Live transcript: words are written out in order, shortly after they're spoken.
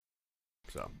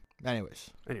So, Anyways,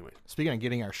 anyway. speaking of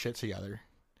getting our shit together,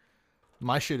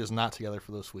 my shit is not together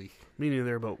for this week. Me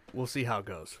neither, but we'll see how it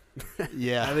goes.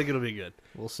 Yeah. I think it'll be good.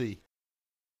 We'll see.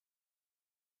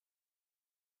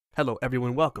 Hello,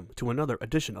 everyone. Welcome to another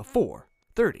edition of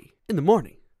 4:30 in the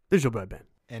morning. This is your boy, Ben.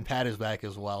 And Pat is back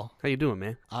as well. How you doing,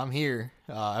 man? I'm here.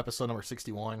 Episode number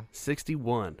 61.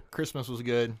 61. Christmas was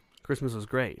good. Christmas was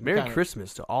great. Merry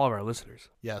Christmas to all of our listeners.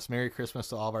 Yes, Merry Christmas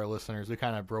to all of our listeners. We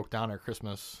kind of broke down our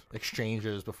Christmas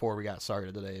exchanges before we got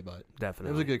started today, but Definitely.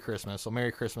 it was a good Christmas. So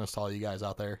Merry Christmas to all you guys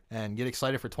out there. And get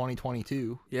excited for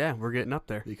 2022. Yeah, we're getting up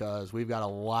there. Because we've got a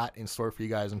lot in store for you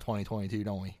guys in 2022,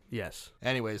 don't we? Yes.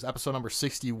 Anyways, episode number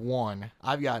 61.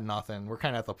 I've got nothing. We're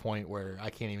kind of at the point where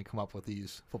I can't even come up with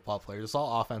these football players. It's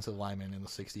all offensive linemen in the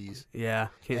 60s. Yeah,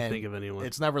 can't think of anyone.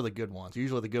 It's never the good ones.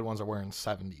 Usually the good ones are wearing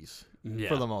 70s. Yeah.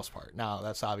 For the most part. Now,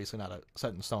 that's obviously not a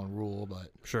set in stone rule, but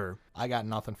Sure. I got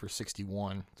nothing for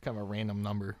 61. It's kind of a random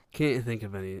number. Can't think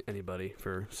of anybody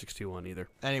for 61 either.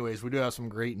 Anyways, we do have some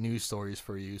great news stories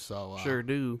for you. So Sure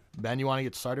do. Ben, you want to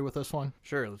get started with this one?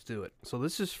 Sure, let's do it. So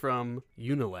this is from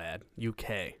Unilad,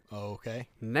 UK. Okay.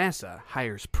 NASA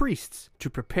hires priests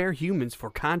to prepare humans for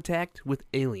contact with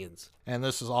aliens. And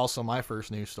this is also my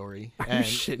first news story. Are you And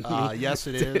shitting me? yes,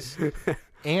 it is.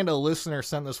 And a listener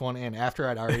sent this one in after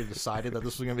I'd already decided that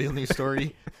this was going to be a news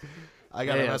story. I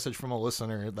got a message from a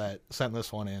listener that sent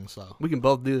this one in. So we can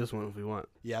both do this one if we want.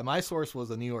 Yeah, my source was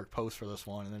the New York Post for this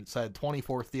one, and it said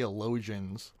 24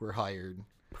 theologians were hired.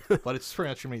 But it's pretty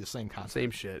much going to be the same concept.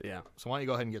 Same shit, yeah. So why don't you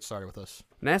go ahead and get started with this?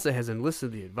 NASA has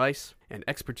enlisted the advice and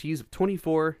expertise of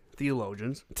 24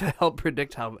 theologians to help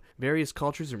predict how various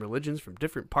cultures and religions from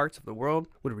different parts of the world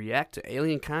would react to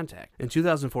alien contact. In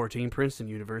 2014, Princeton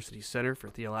University Center for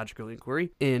Theological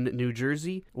Inquiry in New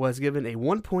Jersey was given a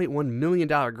 $1.1 million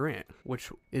grant,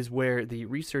 which is where the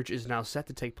research is now set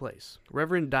to take place.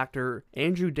 Reverend Dr.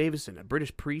 Andrew Davison, a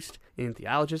British priest and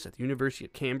theologist at the University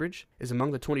of Cambridge, is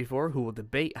among the 24 who will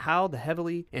debate how the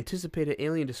heavily anticipated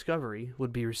alien discovery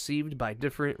would be received by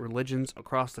different religions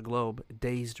across the globe,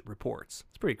 Dazed reports.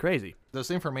 It's pretty crazy.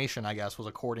 This information, I guess, was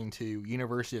according to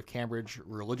University of Cambridge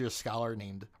religious scholar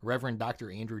named Reverend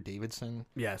Dr. Andrew Davidson.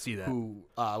 Yeah, I see that. Who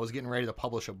was getting ready to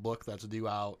publish a book that's due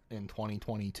out in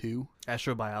 2022.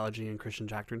 Astrobiology and Christian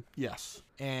Doctrine. Yes.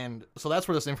 And so that's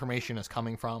where this information is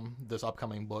coming from, this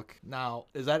upcoming book. Now,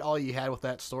 is that all you had with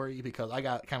that story? Because I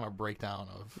got kind of a breakdown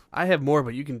of... I have more,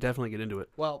 but you can definitely get into it.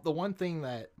 Well, the one thing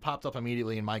that popped up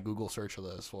immediately in my Google search of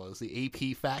this was the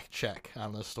AP fact check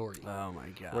on this story. Oh, my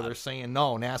God. Where they're saying,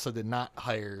 no, NASA did not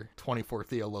hire 24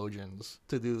 theologians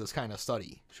to do this kind of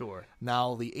study. Sure.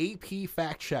 Now, the AP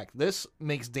fact check, this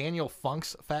makes Daniel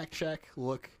Funk's fact check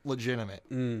look legitimate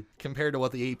compared to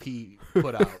what the AP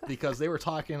put out. Because they were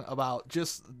talking about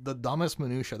just the dumbest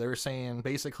minutia. They were saying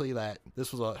basically that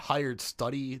this was a hired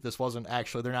study. This wasn't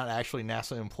actually, they're not actually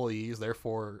NASA employees.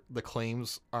 Therefore, the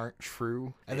claims aren't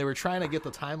true. And they were trying to get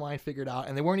the timeline figured out.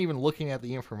 And they weren't even looking at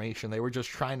the information. They were just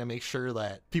trying to make sure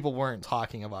that people weren't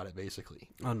talking about it, basically.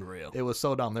 Unreal. It was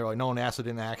so dumb. They're like, no, NASA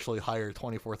didn't actually hire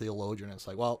 24 theologians. It's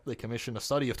like, well, they commissioned a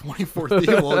study of 24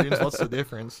 theologians. What's the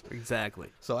difference? Exactly.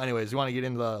 So anyways, you want to get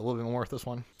into a little bit more with this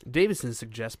one? Davison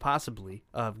suggests possibly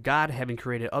of God having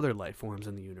created other life forms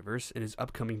in the universe in his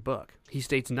upcoming book. He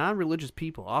states non-religious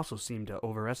people also seem to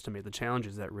overestimate the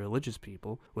challenges that religious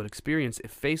people would experience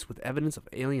if faced with evidence of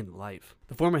alien life.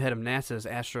 The former head of NASA's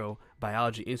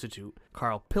Astrobiology Institute,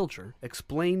 Carl Pilcher,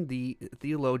 explained the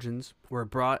theologians were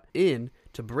brought in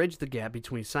to bridge the gap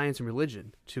between science and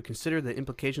religion, to consider the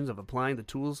implications of applying the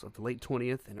tools of the late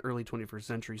 20th and early 21st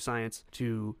century science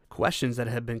to questions that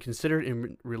have been considered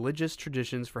in religious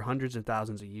traditions for hundreds and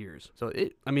thousands of years. So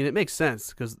it makes sense,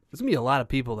 because there's going to be a lot of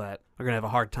people that are going to have a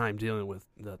hard time dealing with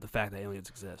the fact that aliens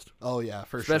exist. Oh, yeah,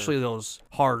 for Especially sure. those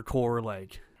hardcore,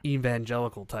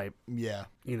 evangelical type. Yeah.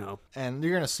 And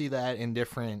you're gonna see that in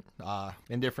different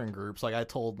groups. Like I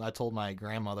told my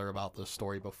grandmother about this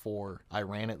story before I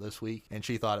ran it this week, and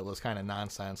she thought it was kind of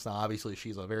nonsense. Now, obviously,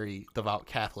 she's a very devout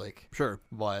Catholic. Sure.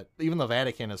 But even the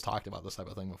Vatican has talked about this type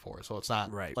of thing before, so it's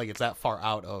not right. Like it's that far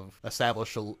out of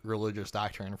established religious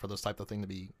doctrine for this type of thing to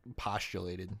be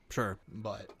postulated. Sure.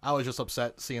 But I was just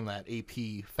upset seeing that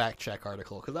AP fact check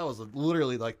article, because that was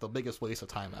literally the biggest waste of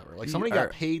time ever. Like somebody got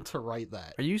paid to write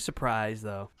that. Are you surprised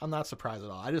though? I'm not surprised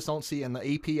at all. I just don't see in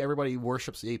the AP. Everybody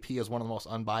worships the AP as one of the most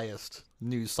unbiased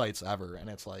news sites ever, and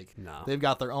it's like they've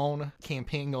got their own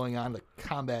campaign going on to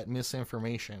combat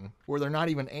misinformation, where you're not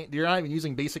even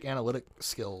using basic analytic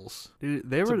skills to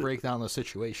break down the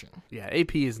situation. Yeah,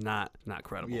 AP is not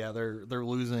credible. Yeah, they're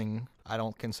losing I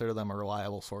don't consider them a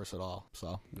reliable source at all.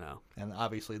 So, No. and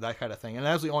obviously that kind of thing. And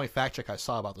that was the only fact check I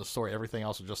saw about the story. Everything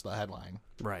else was just the headline.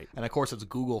 Right. And of course, it's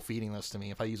Google feeding this to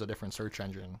me. If I use a different search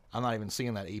engine, I'm not even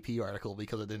seeing that AP article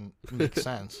because it didn't make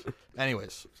sense.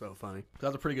 Anyways, So funny.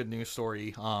 that's a pretty good news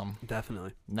story.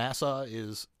 Definitely. NASA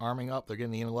is arming up. They're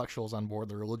getting the intellectuals on board,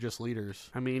 the religious leaders.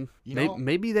 I mean, You know-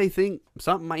 maybe they think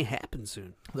something might happen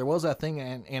soon. There was that thing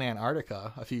in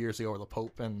Antarctica a few years ago where the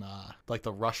Pope and like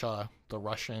the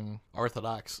Russian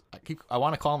Orthodox. I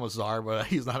want to call him a czar, but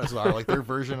he's not a czar. Like their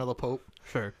version of the Pope.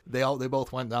 Sure. They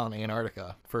both went down to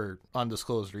Antarctica for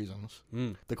undisclosed reasons.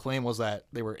 The claim was that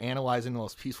they were analyzing the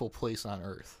most peaceful place on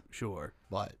Earth. Sure.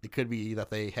 But it could be that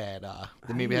they had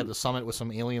they maybe had the summit with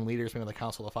some alien leaders. Maybe the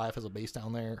Council of Five has a base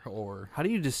down there, or How do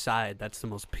you decide that's the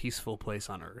most peaceful place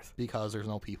on Earth? because there's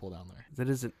no people down there. That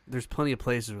isn't. There's plenty of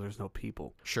places where there's no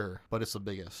people. Sure, but it's the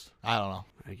biggest. I don't know.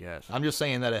 I guess. I'm just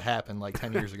saying that it happened like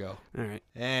 10 years ago. All right.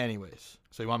 Anyways,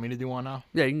 so you want me to do one now?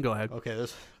 Yeah, you can go ahead. Okay,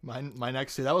 this my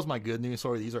next. See, that was my good news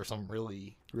story. These are some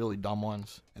really dumb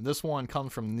ones. And this one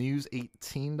comes from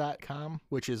news18.com,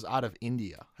 which is out of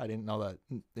India. I didn't know that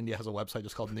India has a website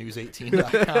just called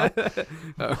news18.com.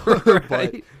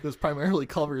 But this primarily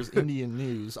covers Indian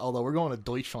news, although we're going to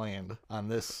Deutschland on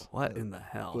this. What in the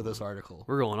hell? With this article.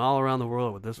 We're going all around the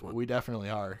world with this one. We definitely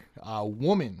are.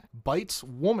 Woman bites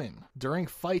woman during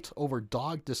fight over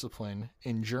dog discipline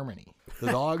in Germany.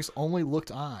 The dogs only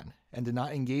looked on and did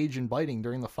not engage in biting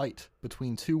during the fight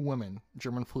between two women,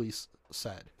 German police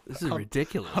said. This is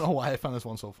ridiculous. I don't know why I found this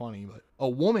one so funny, but a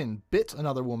woman bit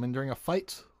another woman during a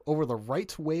fight over the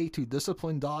right way to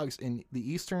discipline dogs in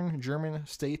the eastern German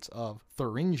state of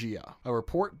Thuringia. A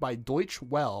report by Deutsche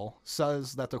Welle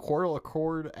says that the quarrel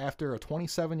occurred after a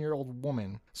 27-year-old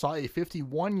woman saw a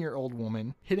 51-year-old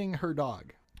woman hitting her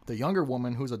dog. The younger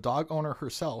woman, who's a dog owner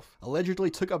herself,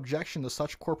 allegedly took objection to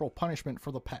such corporal punishment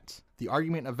for the pet. The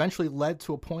argument eventually led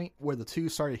to a point where the two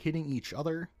started hitting each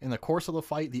other. In the course of the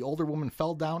fight, the older woman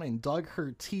fell down and dug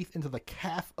her teeth into the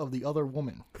calf of the other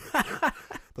woman.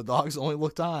 The dogs only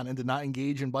looked on and did not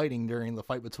engage in biting during the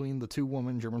fight between the two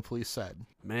women, German police said.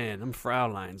 Man, them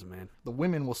Fraulines, man. The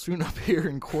women will soon appear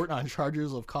in court on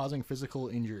charges of causing physical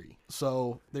injury.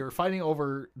 So they were fighting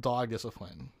over dog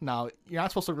discipline. Now, you're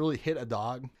not supposed to really hit a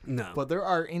dog. No. But there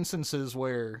are instances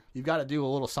where you've got to do a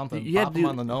little something, You pop them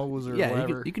on the nose or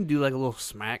whatever. You can do like a little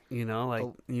smack,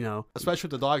 Especially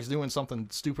if the dog's doing something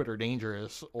stupid or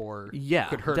dangerous or Yeah,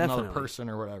 could hurt definitely. another person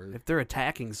or whatever. If they're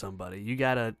attacking somebody,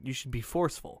 you should be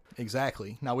forceful.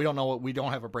 Exactly. Now, we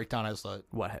don't have a breakdown as to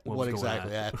What what was going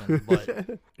exactly on. happened, but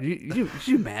Could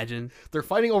you imagine? they're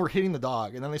fighting over hitting the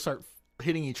dog, and then they start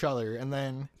hitting each other, and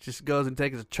then Just goes and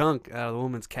takes a chunk out of the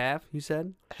woman's calf, you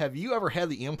said? have you ever had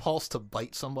the impulse to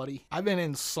bite somebody? I've been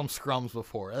in some scrums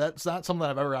before. That's not something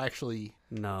I've ever actually.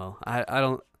 No, I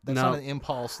don't. That's no. not an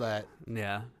impulse that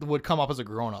Yeah. would come up as a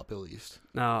grown-up, at least.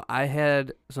 No, I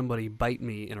had somebody bite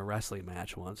me in a wrestling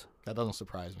match once. That doesn't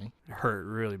surprise me. It hurt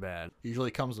really bad. Usually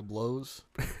it comes to blows.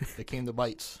 It came to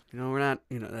bites. We're not,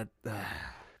 that.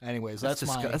 Anyways, That's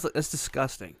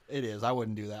disgusting. It is. I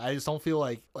wouldn't do that. I just don't feel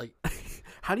like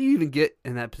How do you even get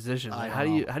in that position? I Like,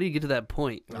 don't how do you get to that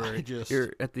point I where just-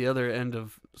 you're at the other end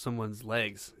of someone's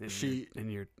legs and She-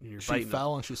 you're she biting them?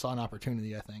 fell and she saw an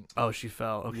opportunity, I think. Oh, she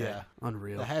fell. Okay. Yeah.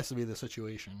 Unreal. That has to be the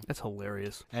situation. That's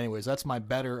hilarious. Anyways, that's my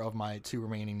better of my two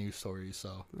remaining news stories.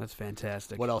 So That's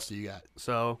fantastic. what else do you got?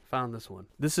 So, found this one.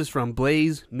 This is from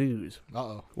Blaze News.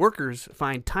 Uh-oh. Workers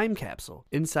find time capsule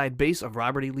inside base of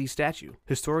Robert E. Lee statue.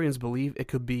 Historians believe it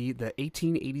could be the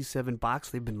 1887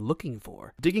 box they've been looking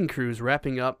for. Digging crews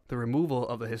wrapping up the removal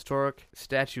of the historic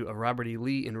statue of Robert E.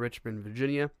 Lee in Richmond,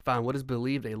 Virginia, found what is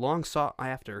believed a long sought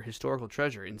after historical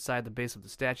treasure inside the base of the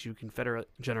statue, Confederate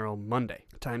General Monday.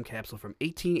 A time capsule from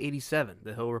 1887,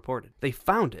 the Hill reported. They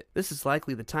found it. This is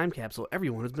likely the time capsule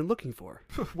everyone has been looking for.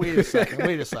 Wait a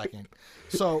second.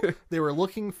 So they were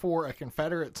looking for a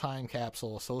Confederate time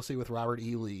capsule associated with Robert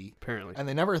E. Lee. Apparently. And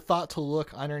they never thought to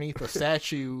look underneath the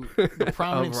statue, the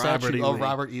prominent Of Robert statue E. of Lee.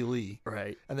 Robert E. Lee.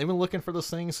 Right. And they've been looking for this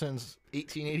thing since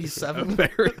 1887.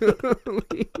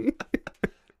 Apparently.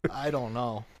 I don't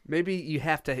know. Maybe you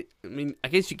have to. I mean, I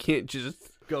guess you can't just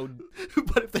go.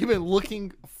 But if they've been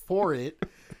looking for it,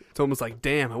 It's almost like,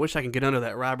 damn, I wish I could get under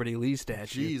that Robert E. Lee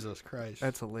statue. Jesus Christ.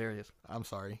 That's hilarious. I'm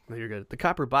sorry. No, you're good. The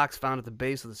copper box found at the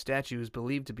base of the statue is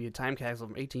believed to be a time capsule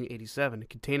from 1887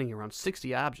 containing around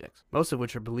 60 objects, most of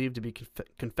which are believed to be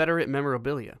Confederate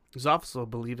memorabilia. It is also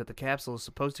believed that the capsule is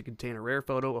supposed to contain a rare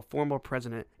photo of former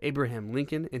President Abraham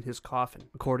Lincoln in his coffin,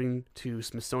 according to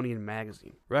Smithsonian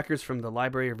Magazine. Records from the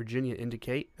Library of Virginia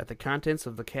indicate that the contents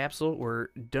of the capsule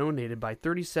were donated by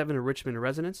 37 Richmond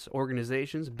residents,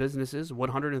 organizations, businesses,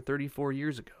 130 134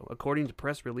 years ago, according to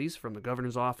press release from the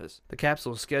governor's office. The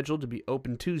capsule is scheduled to be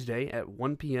opened Tuesday at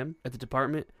 1 p.m. at the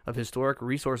Department of Historic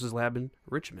Resources Lab in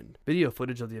Richmond. Video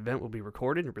footage of the event will be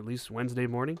recorded and released Wednesday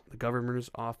morning, the governor's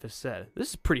office said. This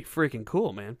is pretty freaking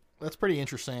cool, man. That's pretty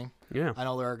interesting. Yeah. I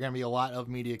know there are going to be a lot of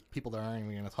media people that aren't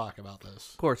even going to talk about this.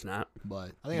 Of course not.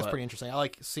 But I think it's pretty interesting. I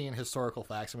like seeing historical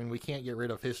facts. I mean, we can't get rid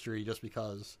of history just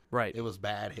because it was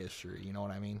bad history. You know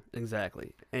what I mean?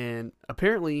 Exactly. And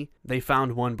apparently they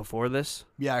found one before this.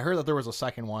 Yeah, I heard that there was a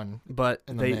second one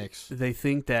in the mix. They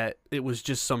think that it was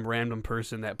just some random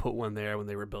person that put one there when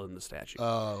they were building the statue.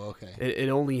 Oh, okay. It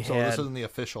only had... So this isn't the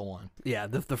official one. Yeah,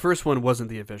 the first one wasn't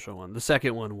the official one. The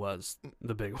second one was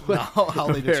the big one.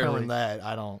 How they determined that,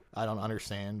 I don't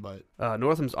understand, but...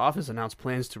 Northam's office announced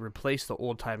plans to replace the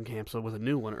old time capsule with a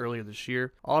new one earlier this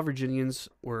year. All Virginians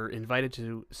were invited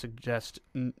to suggest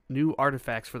new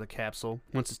artifacts for the capsule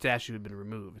once the statue had been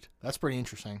removed. That's pretty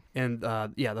interesting. And,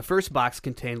 the first box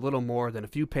contained little more than a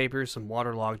few papers, some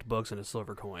waterlogged books, and a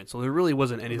silver coin. So there really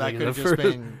wasn't anything that in could the have just first...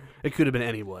 been... It could have been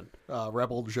anyone.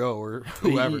 Rebel Joe or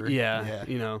whoever. Yeah,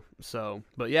 you know, so...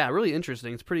 But yeah, really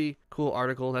interesting. It's a pretty cool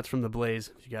article. That's from The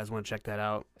Blaze, if you guys want to check that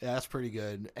out. Yeah, that's pretty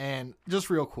good. And just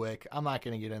real quick, I'm not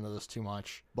going to get into this too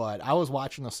much, but I was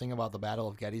watching this thing about the Battle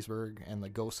of Gettysburg and the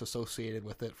ghosts associated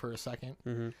with it for a second.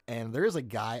 Mm-hmm. And there is a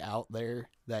guy out there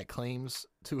that claims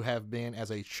to have been,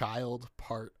 as a child,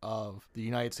 part of the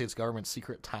United States government's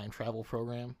secret time travel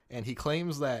program. And he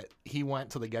claims that he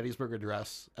went to the Gettysburg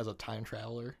Address as a time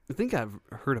traveler. I think I've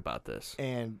heard about this.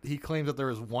 And he claims that there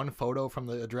is one photo from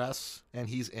the address and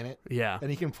he's in it. Yeah. And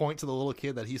he can point to the little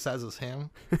kid that he says is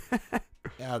him.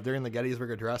 During the Gettysburg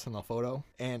Address in the photo.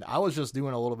 And I was just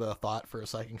doing a little bit of thought for a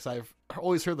second because I've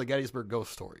always heard the Gettysburg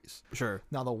ghost stories. Sure.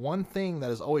 Now, the one thing that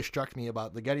has always struck me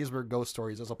about the Gettysburg ghost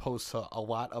stories as opposed to a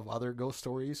lot of other ghost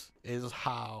stories is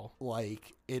how,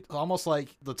 like, it's almost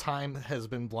like the time has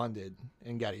been blended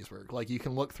in Gettysburg. Like, you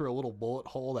can look through a little bullet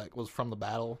hole that was from the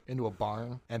battle into a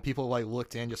barn, and people, like,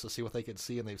 looked in just to see what they could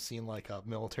see, and they've seen, like, a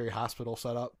military hospital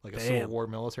set up, like a Civil War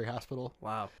military hospital.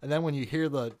 Wow. And then when you hear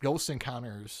the ghost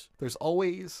encounters, there's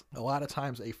always, a lot of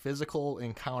times, a physical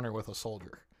encounter with a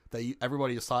soldier. That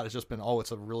everybody has thought has just been,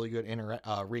 it's a really good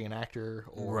reenactor.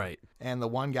 Right. And the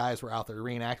one guys were out there,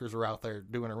 reenactors were out there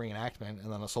doing a reenactment,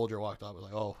 and then a soldier walked up and was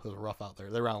like, it was rough out there.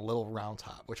 They were on Little Round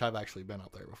Top, which I've actually been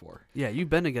up there before. Yeah, you've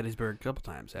been to Gettysburg a couple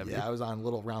times, haven't you? Yeah, I was on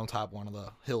Little Round Top, one of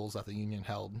the hills that the Union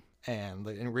held. And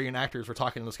the reenactors were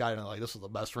talking to this guy, and they're like, this is the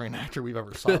best reenactor we've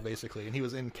ever saw, basically. And he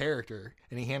was in character,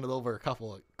 and he handed over a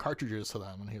couple of cartridges to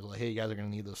them, and he was like, hey, you guys are going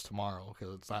to need this tomorrow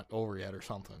because it's not over yet or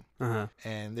something. Uh-huh.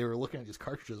 And they were looking at these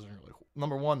cartridges, and they're like,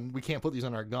 number one, we can't put these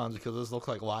in our guns because this looks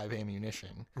like live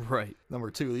ammunition. Right.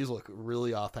 Number two, these look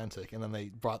really authentic. And then they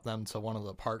brought them to one of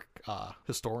the park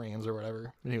historians or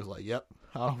whatever, and he was like, yep,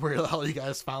 I don't know where the hell you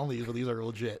guys found these, but these are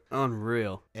legit.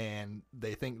 Unreal. And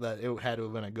they think that it had to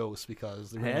have been a ghost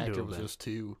because the reenactor was just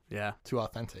too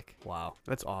authentic. Wow,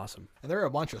 that's awesome. And there are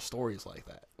a bunch of stories like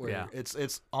that where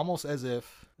it's almost as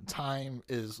if time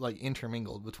is like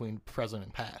intermingled between present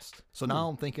and past. So now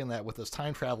I'm thinking that with this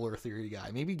time traveler theory guy,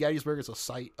 maybe Gettysburg is a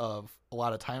site of a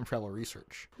lot of time travel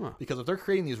research. Because if they're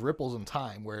creating these ripples in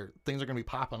time where things are going to be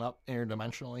popping up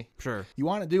interdimensionally, sure, you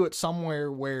want to do it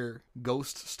somewhere where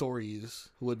ghost stories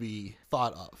would be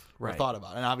thought of or thought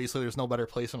about. And obviously there's no better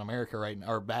place in America right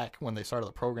now, or back when they started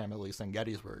the program at least, than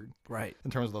Gettysburg. Right. In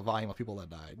terms of the volume of people that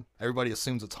died. Everybody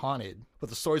assumes it's haunted, but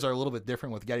the stories are a little bit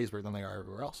different with Gettysburg than they are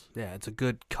everywhere else. Yeah, it's a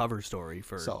good cover story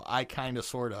for... So I kind of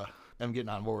sort of am getting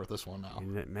on board with this one now.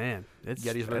 Man, that's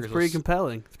Gettysburg pretty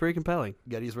compelling. It's pretty compelling.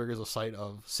 Gettysburg is a site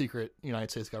of secret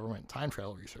United States government time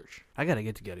travel research. I got to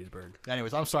get to Gettysburg.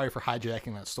 Anyways, I'm sorry for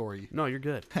hijacking that story. No, you're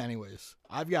good. Anyways,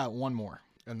 I've got one more.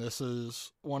 And this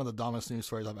is one of the dumbest news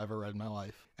stories I've ever read in my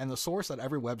life. And the source that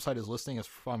every website is listing is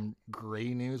from Gray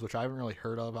News, which I haven't really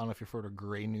heard of. I don't know if you've heard of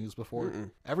Gray News before.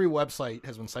 Every website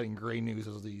has been citing Gray News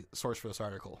as the source for this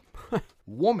article.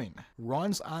 Woman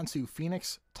runs onto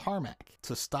Phoenix tarmac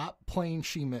to stop plane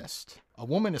she missed. A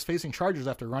woman is facing charges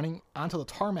after running onto the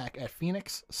tarmac at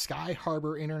Phoenix Sky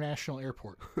Harbor International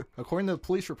Airport. According to the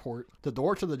police report, the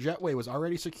door to the jetway was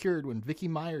already secured when Vicki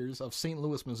Myers of St.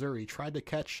 Louis, Missouri tried to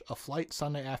catch a flight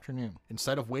Sunday afternoon.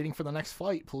 Instead of waiting for the next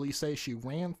flight, police say she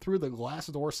ran through the glass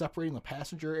door separating the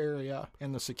passenger area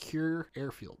and the secure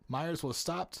airfield. Myers was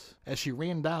stopped as she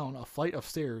ran down a flight of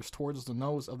stairs towards the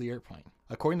nose of the airplane.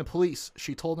 According to police,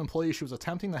 she told employees she was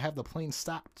attempting to have the plane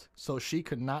stopped so she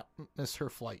could not miss her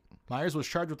flight. Myers was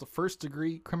charged with the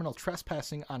first-degree criminal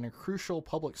trespassing on a crucial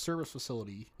public service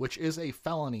facility, which is a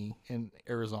felony in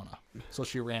Arizona. So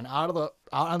she ran out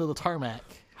onto the tarmac.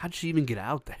 How'd she even get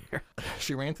out there?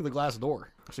 She ran through the glass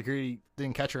door. Security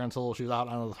didn't catch her until she was out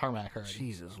on the tarmac already.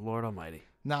 Jesus, Lord Almighty.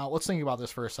 Now, let's think about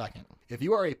this for a second. If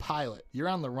you are a pilot, you're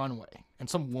on the runway, and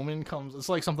some woman comes, it's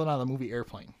like something out of the movie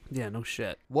Airplane. Yeah, no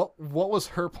shit. What was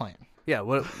her plan? Yeah,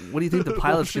 what do you think the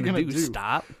pilot's she gonna gonna do? do?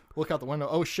 Stop? Look out the window.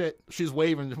 Oh shit, she's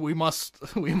waving. We must.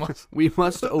 We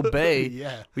must obey.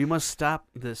 Yeah. We must stop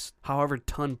this however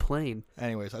ton plane.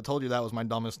 Anyways, I told you that was my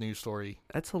dumbest news story.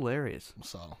 That's hilarious.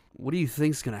 So, What do you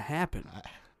think's gonna happen?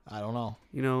 I don't know.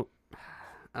 You know,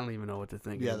 I don't even know what to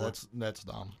think. Yeah, anymore. that's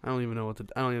dumb. I don't even know what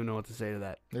to say to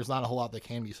that. There's not a whole lot that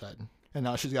can be said. And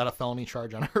now she's got a felony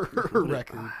charge on her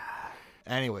record.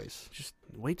 Anyways, Just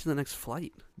wait to the next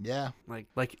flight. yeah.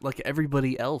 Like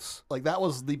everybody else. Like, that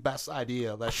was the best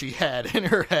idea that she had in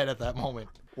her head at that moment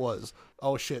was,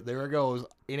 oh shit, there it goes.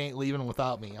 It ain't leaving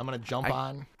without me. I'm going to jump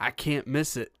on. I can't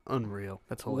miss it. Unreal.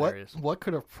 That's hilarious. What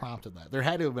could have prompted that? There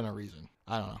had to have been a reason.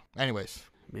 I don't know. Anyways,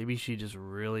 Maybe she just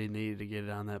really needed to get it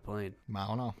on that plane. I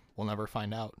don't know. We'll never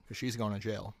find out because she's going to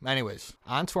jail. Anyways,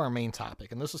 on to our main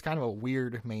topic. And this is kind of a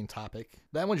weird main topic.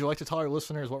 Ben, would you like to tell our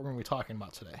listeners what we're going to be talking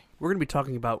about today? We're going to be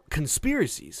talking about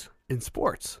conspiracies in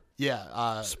sports.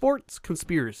 Yeah. Sports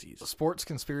conspiracies. Sports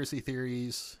conspiracy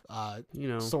theories, You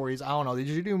know, stories. I don't know. Did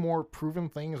you do more proven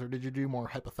things or did you do more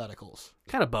hypotheticals?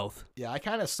 kind of both. Yeah, I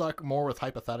kind of stuck more with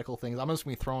hypothetical things. I'm just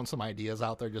going to be throwing some ideas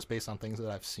out there just based on things that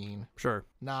I've seen. Sure.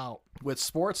 Now, with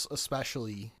sports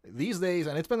especially, these days,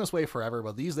 and it's been this way forever,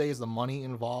 but these days the money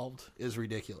involved is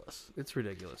ridiculous. It's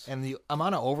ridiculous. And the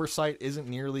amount of oversight isn't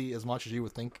nearly as much as you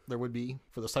would think there would be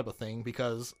for this type of thing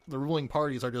because the ruling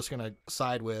parties are just going to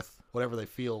side with whatever they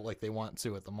feel like they want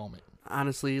to at the moment.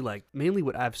 Honestly, like, mainly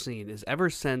what I've seen is ever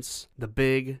since the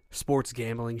big sports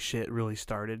gambling shit really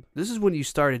started, this is when you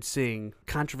started seeing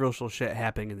controversial shit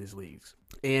happening in these leagues.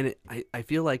 And I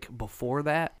feel like before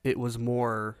that, it was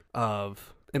more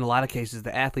of, in a lot of cases,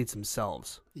 the athletes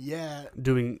themselves Yeah.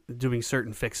 doing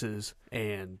certain fixes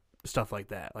and stuff like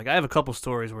that. Like, I have a couple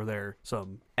stories where there are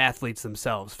some athletes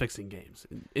themselves fixing games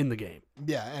in the game.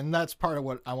 Yeah, and that's part of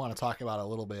what I want to talk about a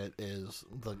little bit is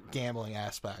the gambling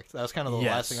aspect. That's kind of the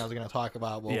last thing I was going to talk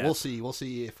about. Well, we'll see. We'll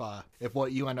see if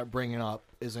what you end up bringing up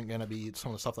isn't going to be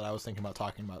some of the stuff that I was thinking about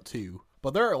talking about too.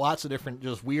 But there are lots of different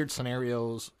just weird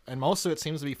scenarios, and most of it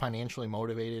seems to be financially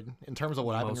motivated in terms of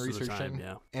what I've been Most of the researching. time,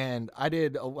 yeah. And I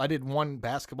did one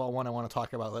basketball one I want to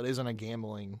talk about that isn't a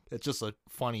gambling. It's just a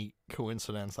funny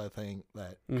coincidence, I think,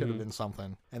 that could have been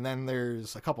something. And then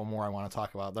there's a couple more I want to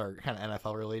talk about that are kind of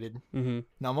NFL related. Mm-hmm.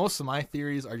 Now, most of my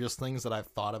theories are just things that I've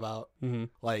thought about. Mm-hmm.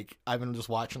 Like, I've been just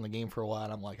watching the game for a while,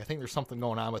 and I'm like, I think there's something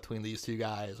going on between these two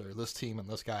guys, or this team and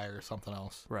this guy, or something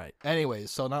else. Right. Anyways,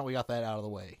 so now we got that out of the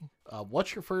way.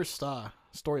 What's your first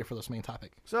story for this main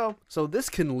topic? So this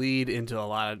can lead into a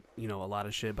lot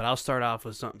of shit, but I'll start off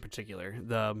with something particular.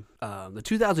 The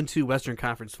 2002 Western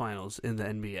Conference Finals in the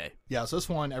NBA. Yeah, so this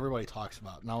one everybody talks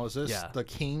about. Now, is this the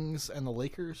Kings and the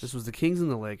Lakers? This was the Kings and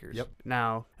the Lakers. Yep.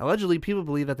 Now, allegedly, people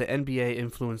believe that the NBA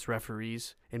influenced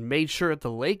referees and made sure that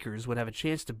the Lakers would have a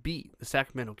chance to beat the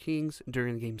Sacramento Kings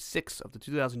during Game 6 of the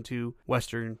 2002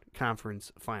 Western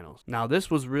Conference Finals. Now, this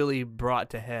was really brought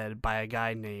to head by a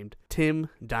guy named Tim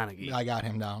Donaghy. I got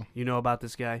him down. You know about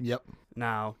this guy? Yep.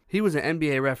 Now, he was an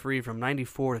NBA referee from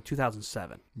 94 to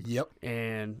 2007. Yep.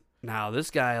 And now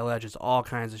this guy alleges all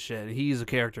kinds of shit, and he's a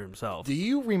character himself. Do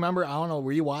you remember, I don't know,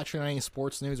 were you watching any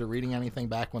sports news or reading anything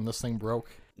back when this thing broke?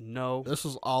 No. This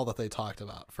was all that they talked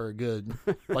about for a good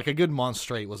month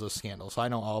straight was a scandal. So I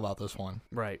know all about this one.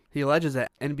 Right. He alleges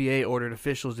that NBA ordered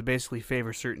officials to basically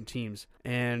favor certain teams.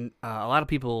 And a lot of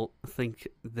people think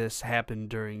this happened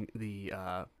during the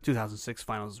 2006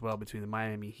 finals as well between the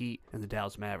Miami Heat and the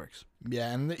Dallas Mavericks.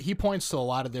 Yeah, and he points to a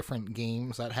lot of different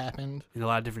games that happened. In a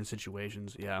lot of different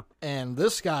situations, yeah. And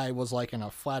this guy was like in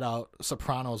a flat-out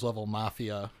Sopranos level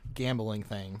mafia gambling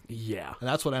thing. Yeah. And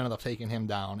that's what ended up taking him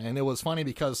down. And it was funny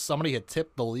because somebody had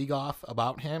tipped the league off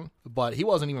about him, but he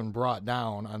wasn't even brought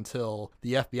down until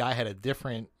the FBI had a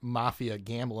different mafia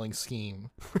gambling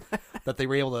scheme that they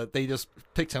were able to, they just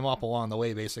picked him up along the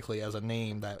way basically as a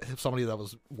name, that somebody that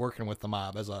was working with the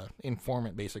mob as a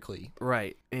informant basically.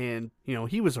 Right. And,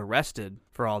 he was arrested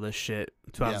for all this shit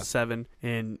in 2007. Yeah.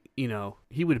 And,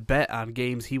 he would bet on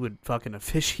games he would fucking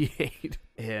officiate.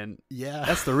 And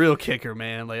that's the real kicker,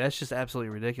 man. Like, that's just absolutely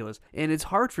ridiculous. And it's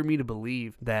hard for me to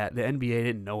believe that the NBA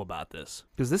didn't know about this.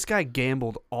 Because this guy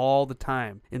gambled all the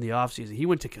time in the offseason. He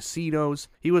went to casinos.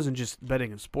 He wasn't just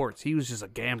betting in sports. He was just a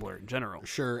gambler in general.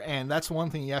 Sure. And that's one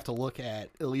thing you have to look at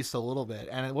least a little bit.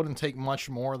 And it wouldn't take much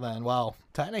more than, well,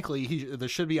 technically, there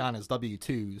should be on his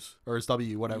W-2s or his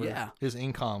whatever, his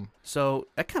income. So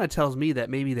that kind of tells me that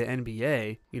maybe the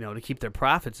NBA, to keep their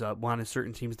profits up, wanted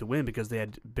certain teams to win because they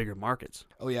had bigger markets.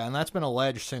 Oh, yeah, and that's been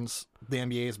alleged since the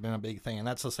NBA has been a big thing. And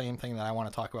that's the same thing that I want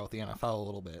to talk about with the NFL a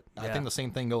little bit. I think the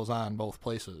same thing goes on both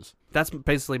places. That's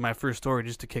basically my first story,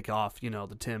 just to kick off,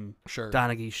 the Tim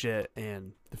Donaghy shit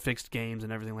and the fixed games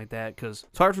and everything like that, because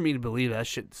it's hard for me to believe that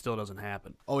shit still doesn't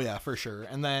happen. Oh, yeah, for sure.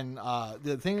 And then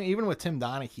the thing, even with Tim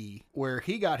Donaghy, where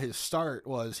he got his start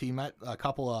was he met a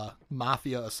couple of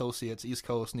mafia associates, East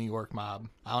Coast New York mob.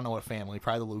 I don't know what family,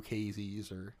 probably the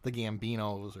Lucchese's or the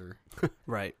Gambinos or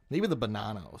right, maybe the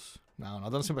Bonanos. I don't know.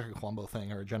 It doesn't seem like a Colombo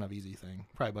thing or a Genovese thing.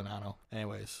 Probably Bonanno.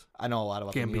 Anyways, I know a lot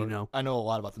about Gambino. I know a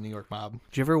lot about the New York mob.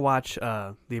 Did you ever watch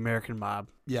the American Mob?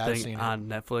 Yeah, thing I've seen on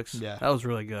Netflix. Yeah, that was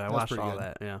really good. I watched all good.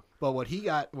 that. Yeah. But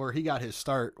where he got his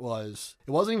start was,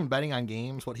 it wasn't even betting on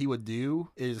games. What he would do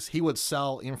is he would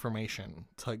sell information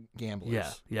to gamblers.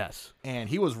 Yeah. Yes. And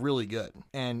he was really good.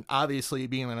 And obviously,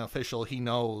 being an official, he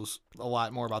knows a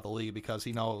lot more about the league because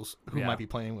he knows who might be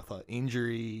playing with an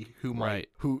injury,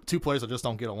 who two players that just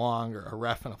don't get along, or a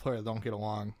ref and a player that don't get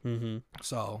along. Mm-hmm.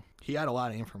 So he had a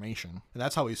lot of information, and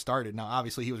that's how he started. Now,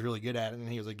 obviously, he was really good at it, and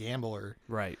he was a gambler.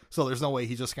 Right. So there's no way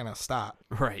he's just gonna stop.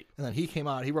 Right. And then he came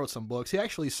out. He wrote some books. He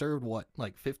actually served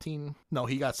like 15? No,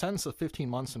 he got sentenced to 15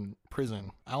 months in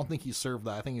prison. I don't think he served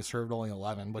that. I think he served only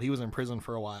 11, but he was in prison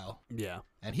for a while. Yeah.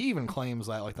 And he even claims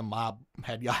that like the mob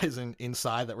had guys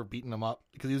inside that were beating him up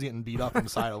because he was getting beat up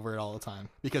inside over it all the time.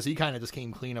 Because he kind of just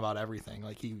came clean about everything.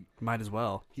 Like he might as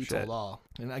well. He told all.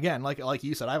 And again, like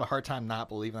you said, I have a hard time not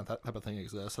believing that type of thing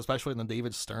exists, especially in the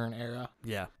David Stern era.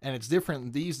 Yeah. And it's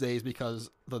different these days because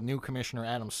the new commissioner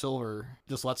Adam Silver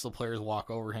just lets the players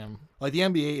walk over him. Like the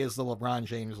NBA is the LeBron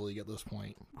James league at this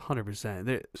point.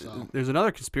 100%. There's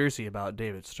another conspiracy about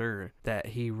David Stern that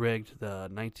he rigged the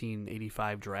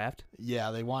 1985 draft.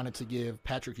 Yeah, they wanted to give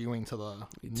Patrick Ewing to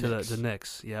the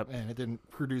Knicks. Yep. And it didn't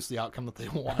produce the outcome that they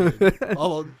wanted.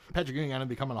 Although Patrick Ewing ended up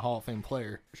becoming a Hall of Fame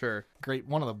player. Sure.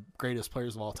 One of the greatest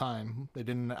players of all time. I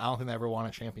don't think they ever won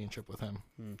a championship with him.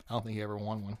 I don't think he ever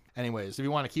won one. Anyways, if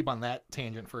you want to keep on that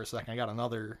tangent for a second, I got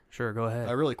another. Sure, go ahead.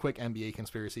 A really quick NBA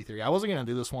conspiracy theory. I wasn't gonna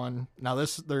do this one. Now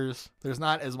there's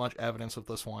not as much evidence with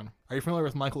this one. Are you familiar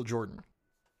with Michael Jordan?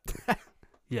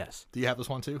 Yes. Do you have this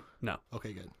one too? No.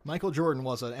 Okay, good. Michael Jordan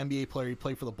was an NBA player. He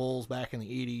played for the Bulls back in the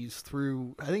 80s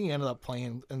through, I think he ended up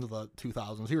playing into the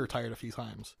 2000s. He retired a few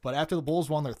times. But after the Bulls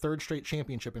won their third straight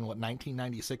championship in,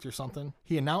 1996 or something,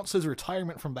 he announced his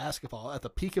retirement from basketball at the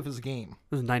peak of his game.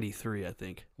 It was 93, I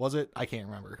think. Was it? I can't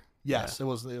remember. Yes, yeah. It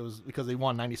was because they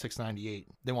won 96-98.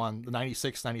 They won the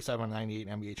 96, 97, and 98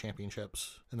 NBA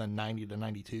championships, and then 90 to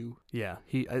 92. Yeah,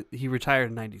 he retired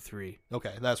in 93.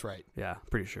 Okay, that's right. Yeah,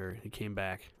 pretty sure he came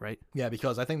back, right? Yeah,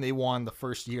 because I think they won the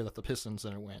first year that the Pistons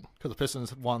didn't win. Because the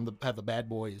Pistons had the bad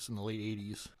boys in the late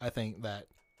 80s. I think that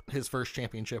his first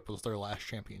championship was their last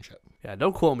championship. Yeah,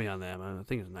 don't quote me on that. I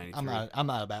think it was 93. I'm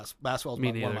not a basketball.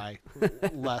 One of my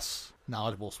less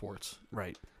knowledgeable sports.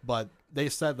 Right. But they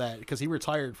said that because he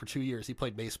retired for 2 years, he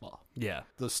played baseball. Yeah.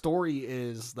 The story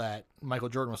is that Michael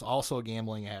Jordan was also a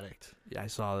gambling addict. Yeah, I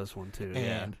saw this one too.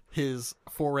 And his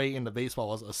foray into baseball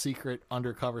was a secret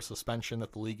undercover suspension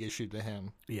that the league issued to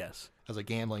him. Yes. As a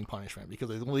gambling punishment, because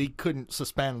the league couldn't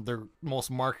suspend their most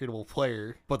marketable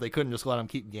player, but they couldn't just let him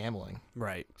keep gambling.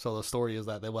 Right. So the story is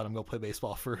that they let him go play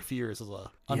baseball for a few years as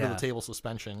a under the table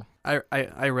suspension.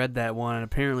 I read that one, and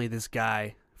apparently this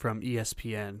guy from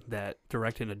ESPN that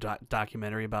directed a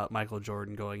documentary about Michael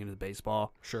Jordan going into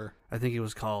baseball. Sure. I think it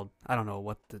was called, I don't know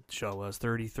what the show was,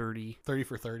 30-30. 30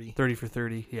 for 30. 30 for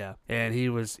 30, yeah. And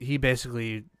he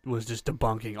basically was just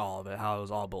debunking all of it, how it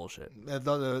was all bullshit. That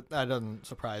doesn't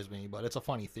surprise me, but it's a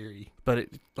funny theory. But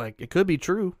it could be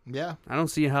true. Yeah. I don't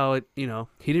see how he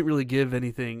didn't really give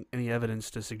any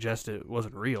evidence to suggest it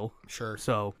wasn't real. Sure.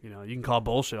 So, you can call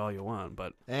bullshit all you want,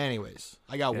 but anyways,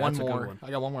 I got one more.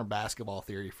 I got one more basketball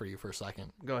theory for you for a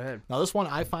second. Go ahead. Now this one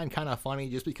I find kind of funny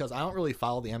just because I don't really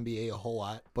follow the NBA a whole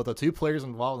lot, but the two players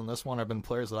involved in this one have been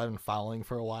players that I've been following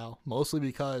for a while, mostly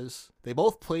because they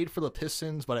both played for the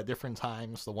Pistons, but at different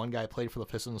times. The one guy played for the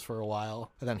Pistons for a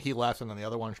while, and then he left, and then the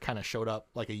other one kind of showed up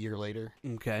like a year later.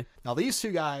 Okay. Now, these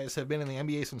two guys have been in the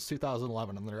NBA since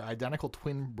 2011, and they're identical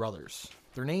twin brothers.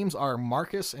 Their names are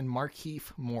Marcus and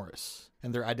Markieff Morris.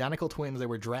 And they're identical twins. They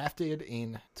were drafted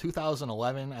in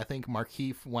 2011. I think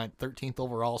Markieff went 13th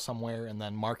overall somewhere, and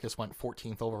then Marcus went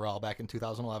 14th overall back in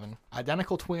 2011.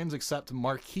 Identical twins, except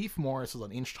Markieff Morris is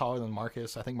an inch taller than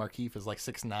Marcus. I think Markieff is like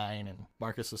 6'9", and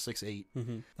Marcus is 6'8". 8.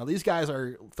 Mm-hmm. Now, these guys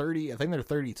are 30. I think they're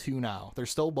 32 now. They're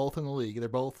still both in the league. They're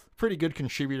both pretty good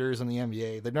contributors in the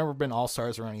NBA. They've never been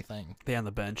all-stars or anything. They on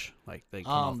the bench, like they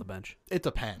come off the bench. It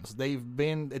depends.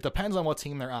 It depends on what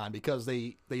team they're on because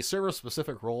they serve a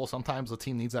specific role. Sometimes the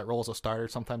team needs that role as a starter.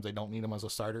 Sometimes they don't need them as a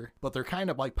starter. But they're kind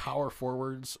of like power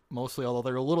forwards mostly, although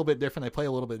they're a little bit different. They play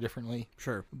a little bit differently.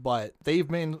 Sure. But they've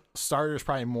been starters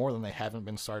probably more than they haven't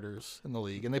been starters in the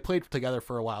league. And they played together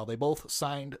for a while. They both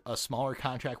signed a smaller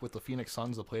contract with the Phoenix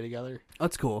Suns to play together.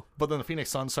 That's cool. But then the Phoenix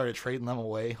Suns started trading them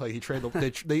away. Like he traded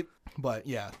they but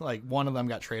yeah, like one of them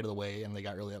got traded away and they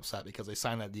got really upset because they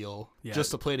signed that deal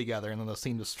just to play together, and then the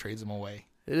team just trades them away.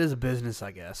 It is a business,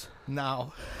 I guess.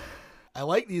 Now, I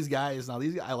like these guys. I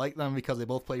like them because they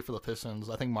both play for the Pistons.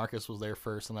 I think Marcus was there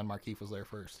first, and then Markieff was there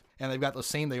first. And they've got the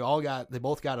same. They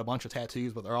both got a bunch of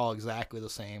tattoos, but they're all exactly the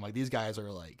same. Like these guys are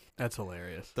like. That's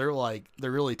hilarious. They're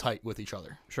really tight with each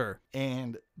other. Sure.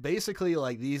 And basically,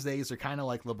 like these days, they're kind of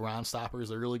like LeBron stoppers.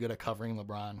 They're really good at covering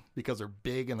LeBron because they're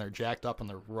big and they're jacked up and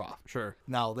they're rough. Sure.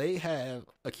 Now they have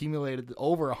accumulated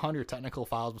over 100 technical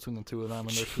fouls between the two of them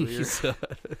in their career.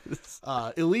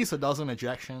 At least a dozen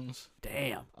ejections.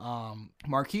 Damn.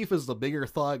 Markieff is the bigger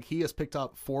thug. He has picked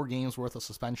up 4 games worth of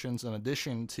suspensions in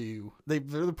addition to they're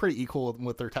pretty equal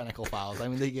with their technical fouls. I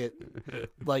mean, they get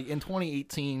like in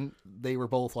 2018 they were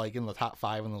both like in the top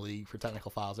 5 in the league for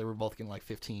technical fouls. They were both getting like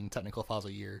 15 technical fouls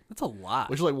a year. That's a lot.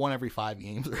 Which is like 1 every 5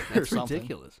 games or That's something.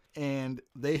 ridiculous. And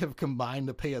they have combined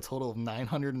to pay a total of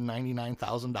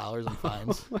 $999,000 in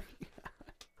fines.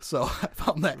 So I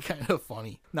found that kind of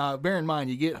funny. Now, bear in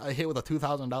mind, you get a hit with a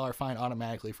 $2,000 fine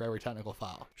automatically for every technical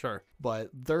foul. Sure.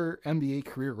 But their NBA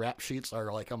career rap sheets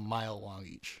are like a mile long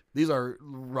each. These are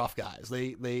rough guys.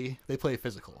 They play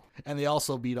physical. And they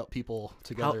also beat up people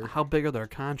together. How big are their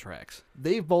contracts?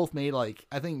 They've both made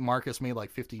I think Marcus made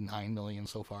like $59 million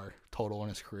so far total in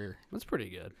his career. That's pretty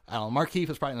good. I don't know. Markieff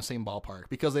is probably in the same ballpark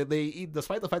because they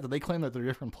despite the fact that they claim that they're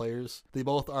different players, they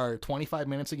both are 25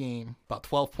 minutes a game, about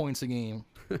 12 points a game,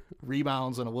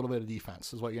 rebounds, and a little bit of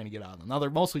defense is what you're going to get out of them. Now, they're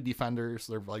mostly defenders.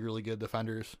 They're like really good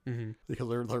defenders because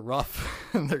they're rough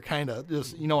and they're kind of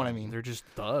just, you know what I mean? They're just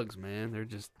thugs, man. They're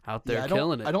just out there Yeah,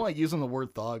 killing it. I don't like using the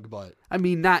word thug, but I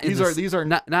mean, not in these are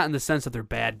not in the sense that they're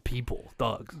bad people,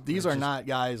 thugs. These are not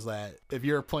guys that if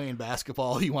you're playing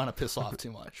basketball, you want to piss off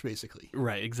too much, basically.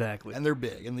 Right, exactly. And they're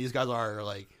big, and these guys are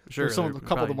like Sure, a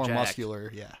couple of them more jacked.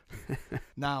 muscular. Yeah.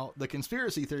 Now, the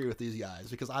conspiracy theory with these guys,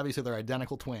 because obviously they're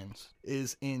identical twins,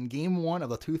 is in Game 1 of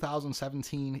the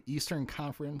 2017 Eastern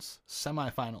Conference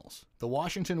semifinals. The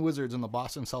Washington Wizards and the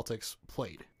Boston Celtics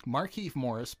played. Markieff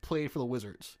Morris played for the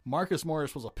Wizards. Marcus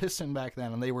Morris was a Piston back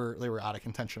then, and they were out of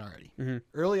contention already.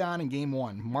 Early on in Game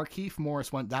 1, Markieff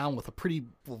Morris went down with a pretty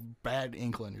bad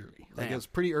ankle injury. Like it was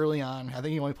pretty early on. I think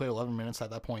he only played 11 minutes at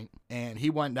that point, and he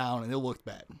went down, and it looked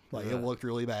bad. Like it looked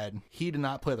really bad. He did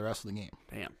not play the rest of the game.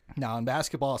 Damn. Now, in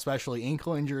basketball especially,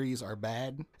 ankle injuries are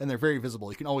bad, and they're very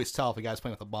visible. You can always tell if a guy's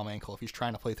playing with a bum ankle if he's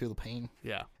trying to play through the pain.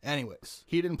 Yeah. Anyways,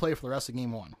 he didn't play for the rest of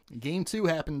Game 1. Game 2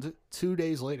 happened 2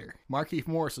 days later. Markieff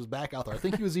Morris is back out there. I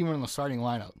think he was even in the starting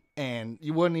lineup. And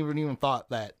you wouldn't even thought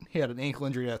that he had an ankle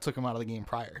injury that took him out of the game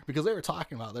prior. Because they were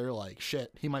talking about, they were like,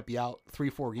 shit, he might be out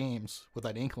 3-4 games with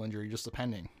that ankle injury, just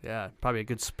depending. Yeah, probably a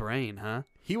good sprain, huh?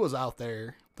 He was out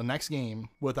there the next game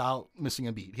without missing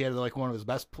a beat. He had like one of his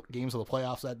best games of the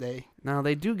playoffs that day. Now,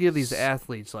 they do give these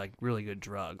athletes like really good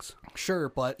drugs. Sure,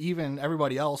 but even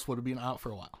everybody else would have been out for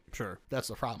a while. Sure. That's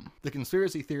the problem. The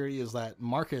conspiracy theory is that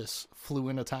Marcus flew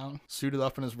into town, suited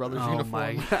up in his brother's Oh uniform.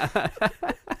 my God.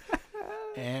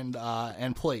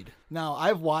 And played. Now,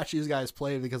 I've watched these guys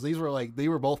play because they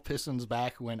were both Pistons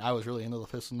back when I was really into the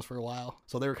Pistons for a while.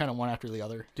 So they were kind of one after the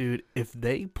other. Dude, if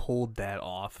they pulled that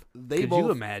off, They could both-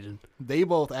 you imagine? They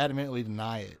both adamantly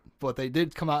deny it, but they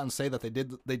did come out and say that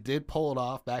they did pull it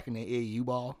off back in the AAU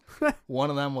ball. One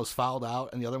of them was fouled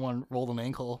out, and the other one rolled an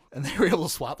ankle, and they were able to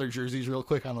swap their jerseys real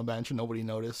quick on the bench, and nobody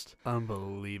noticed.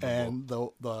 Unbelievable. And the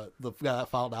guy that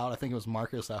fouled out, I think it was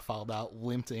Marcus that fouled out,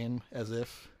 limped in as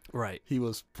if right. he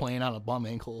was playing on a bum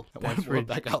ankle and That's went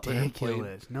back out there and played.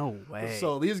 ridiculous. No way.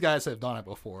 So these guys have done it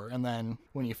before, and then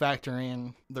when you factor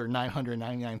in their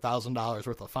 $999,000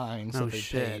 worth of fines No that they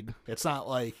shit. paid, it's not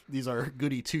like these are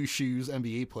goody two shoes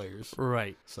NBA players.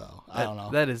 right. So I don't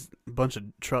know. That is a bunch of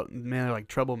man. They're like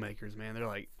troublemakers, man. They're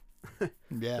like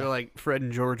Yeah, they're like Fred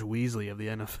and George Weasley of the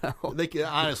NFL. they can,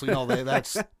 honestly no.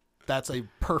 That's a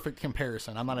perfect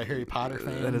comparison. I'm not a Harry Potter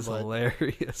fan. That is but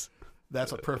hilarious.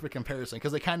 That's a perfect comparison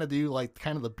because they kind of do like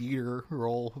kind of the beater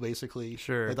role, basically.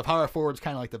 Sure. Like the power forward's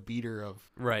kind of like the beater of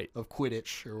Right. of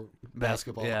Quidditch or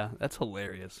basketball. Yeah, that's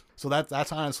hilarious. So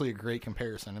that's honestly a great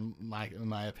comparison in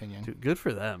my opinion. Dude, good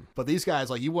for them. But these guys,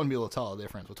 like, you wouldn't be able to tell the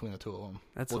difference between the two of them.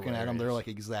 That's Looking at them, they're hilarious.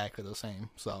 like exactly the same.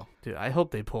 So Dude, I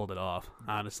hope they pulled it off.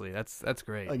 Honestly, that's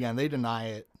great. again, they deny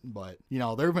it, but you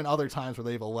know, there have been other times where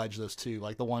they've alleged this too.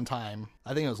 Like the one time,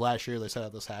 I think it was last year, they said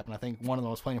that this happened. I think one of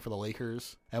them was playing for the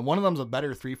Lakers, and one of them's a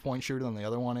better 3-point shooter than the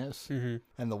other one is. Mm-hmm.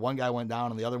 And the one guy went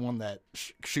down, and the other one that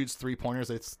shoots 3-pointers,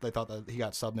 they thought that he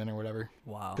got subbed in or whatever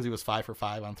Wow, because he was 5 for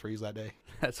 5 on threes that day.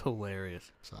 that's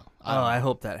hilarious. So I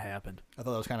hope that happened. I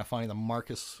thought that was kind of funny. The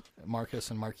Marcus and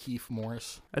Markieff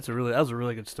Morris. That was a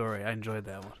really good story. I enjoyed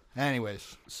that one.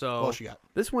 Anyways, So what else you got?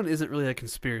 this one isn't really a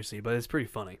conspiracy, but it's pretty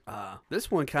funny. This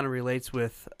one kind of relates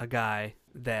with a guy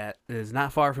that is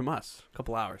not far from us, a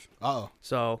couple hours. Oh,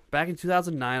 So, back in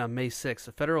 2009, on May 6th,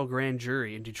 a federal grand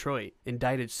jury in Detroit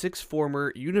indicted 6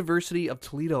 former University of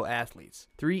Toledo athletes,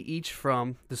 3 each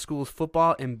from the school's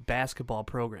football and basketball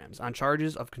programs, on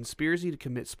charges of conspiracy to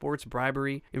commit sports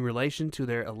bribery in relation to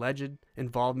their alleged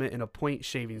involvement in a point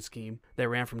shaving scheme that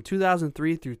ran from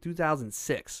 2003 through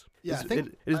 2006. Yeah, I think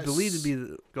it is I believed to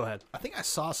be. Go ahead. I think I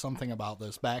saw something about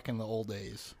this back in the old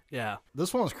days. Yeah,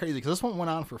 This one was crazy because this one went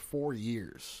on for 4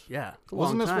 years. yeah. It's a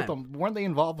Wasn't long this time. with weren't they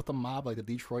involved with the mob, like the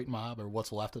Detroit mob, or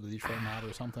what's left of the Detroit mob,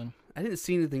 or something? I didn't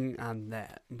see anything on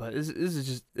that, but this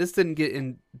didn't get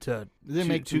into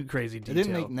too crazy It detail.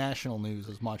 didn't make national news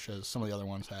as much as some of the other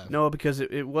ones have. No, because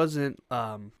it wasn't.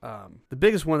 The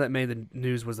biggest one that made the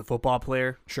news was the football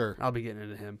player. Sure. I'll be getting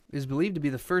into him. Is believed to be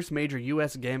the first major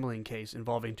U.S. gambling case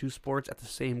involving 2 sports at the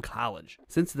same college.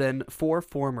 Since then, 4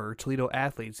 former Toledo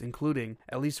athletes, including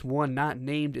at least one not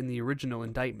named in the original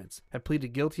indictments, have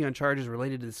pleaded guilty on charges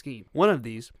related to the scheme. One of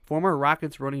these, former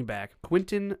Rockets running back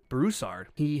Quentin Broussard,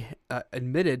 he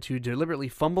admitted to deliberately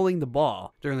fumbling the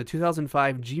ball during the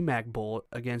 2005 GMAC Bowl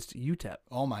against UTEP.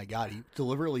 Oh my God, he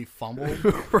deliberately fumbled.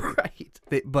 Right.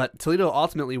 But Toledo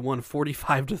ultimately won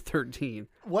 45-13.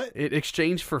 What? It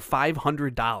exchanged for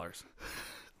 $500.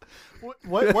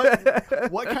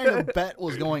 What kind of bet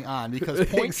was going on? Because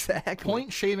Exactly.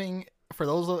 point shaving, for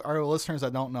those of our listeners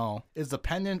that don't know, is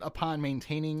dependent upon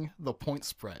maintaining the point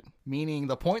spread. Meaning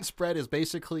the point spread is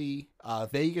basically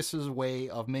Vegas's way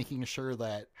of making sure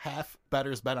that half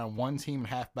bettors bet on one team and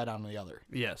half bet on the other.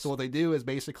 Yes. So what they do is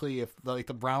basically, if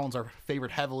the Browns are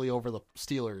favored heavily over the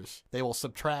Steelers, they will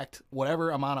subtract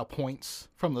whatever amount of points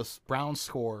from the Browns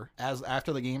score as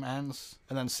after the game ends,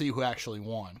 and then see who actually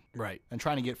won. Right. And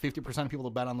trying to get 50% of people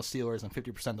to bet on the Steelers and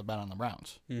 50% to bet on the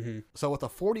Browns. Mm-hmm. So with a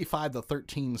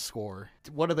 45-13 score,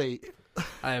 what are they?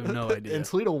 I have no idea. And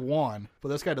Toledo won, but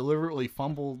this guy deliberately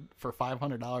fumbled for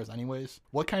 $500 anyways.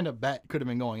 What kind of bet could have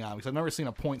been going on? Because I've never seen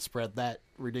a point spread that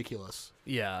ridiculous.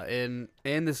 Yeah, and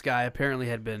this guy apparently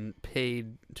had been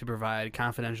paid to provide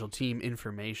confidential team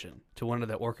information to one of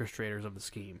the orchestrators of the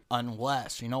scheme.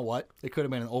 Unless, you know what? It could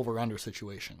have been an over-under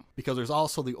situation. Because there's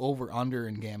also the over-under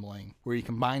in gambling, where you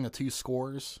combine the 2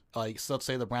 scores. Like, so let's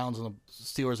say the Browns and the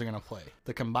Steelers are going to play.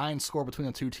 The combined score between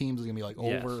the 2 teams is going to be like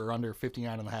over or under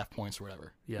 59.5 points or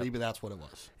whatever. Yep. Maybe that's what it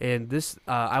was. And this,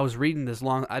 I was reading this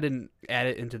long. I didn't add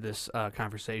it into this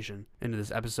conversation, into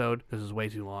this episode. This is way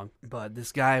too long. But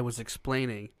this guy was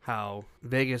explaining how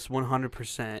Vegas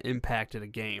 100% impacted a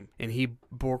game, and he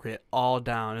broke it all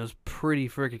down. It was pretty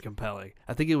freaking compelling.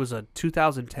 I think it was a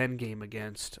 2010 game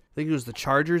against, I think it was the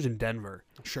Chargers in Denver.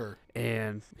 Sure.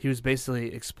 And he was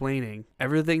basically explaining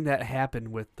everything that happened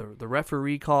with the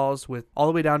referee calls, with all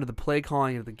the way down to the play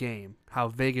calling of the game, how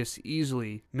Vegas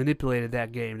easily manipulated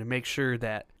that game to make sure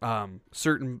that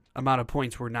certain amount of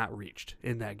points were not reached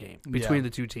in that game between the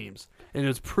 2 teams. And it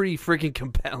was pretty freaking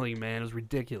compelling, man. It was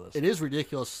ridiculous. It is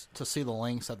ridiculous to see the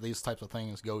lengths that these types of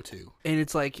things go to. And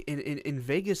it's like, in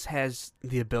Vegas has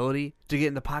the ability to get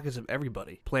in the pockets of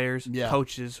everybody. Players,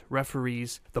 coaches,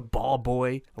 referees, the ball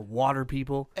boy, the water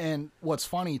people. And what's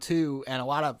funny, too, and a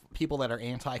lot of people that are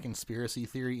anti-conspiracy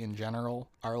theory in general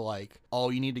are like, oh,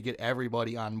 you need to get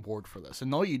everybody on board for this.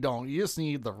 And no, you don't. You just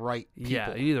need the right people.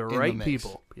 Yeah, you need the right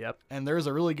people. Yep. And there's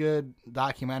a really good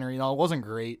documentary. It wasn't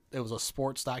great. It was a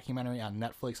sports documentary on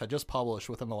Netflix I just published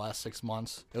within the last 6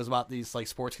 months. It was about these like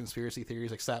sports conspiracy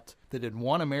theories, except they did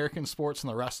one American sports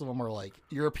and the rest of them were like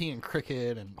European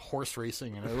cricket and horse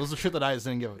racing. And it was the shit that I just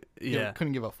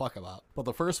couldn't give a fuck about. But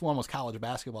the first one was college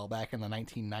basketball back in the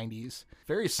 1990s.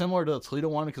 Very similar to the Toledo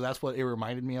one, because that's what it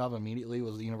reminded me of immediately,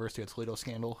 was the University of Toledo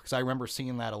scandal. Because I remember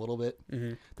seeing that a little bit.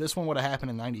 Mm-hmm. This one would have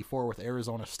happened in 94 with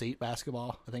Arizona State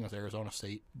basketball. I think it was Arizona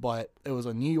State. But it was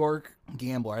a New York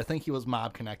gambler. I think he was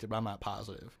mob connected, but I'm not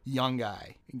positive. Young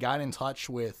guy. Got in touch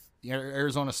with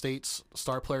Arizona State's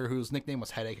star player whose nickname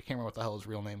was Headache. I can't remember what the hell his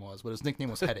real name was, but his nickname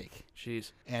was Headache.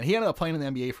 Jeez. And he ended up playing in the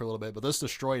NBA for a little bit, but this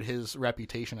destroyed his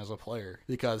reputation as a player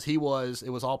because it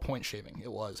was all point shaving.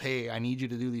 It was, hey, I need you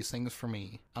to do these things for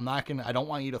me. I don't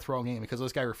want you to throw a game, because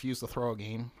this guy refused to throw a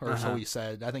game, or so he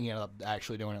said. I think he ended up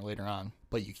actually doing it later on.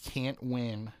 But you can't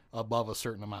win above a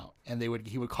certain amount. And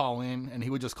he would call in, and he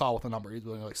would just call with a number. He'd be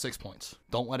like 6 points.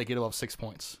 Don't let it get above 6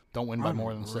 points. Don't win by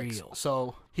more than 6.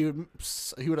 So he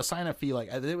would assign a fee,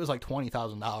 like it was like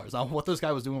 $20,000. Now what this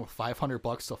guy was doing with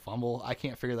 $500 to fumble, I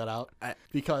can't figure that out,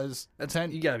 because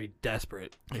you gotta be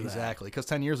desperate. Exactly, because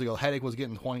 10 years ago, Headache was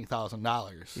getting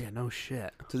 $20,000. Yeah, no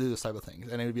shit. To do this type of thing,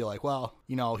 and it would be like, well,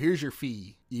 here's your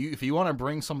fee. If you want to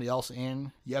bring somebody else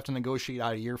in, you have to negotiate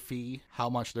out of your fee how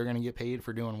much they're going to get paid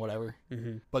for doing whatever.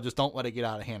 Mm-hmm. But just don't let it get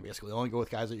out of hand, basically. Only go with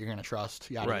guys that you're going to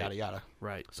trust, yada, yada, yada.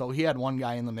 Right. So he had one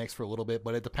guy in the mix for a little bit,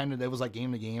 but it depended. It was like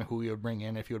game to game who he would bring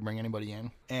in, if he would bring anybody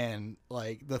in. And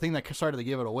like the thing that started to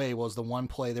give it away was the one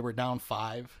play. They were down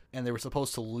 5, and they were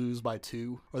supposed to lose by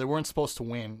 2, or they weren't supposed to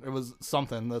win. It was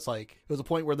something that's like, it was a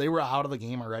point where they were out of the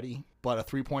game already, but a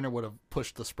 3-pointer would have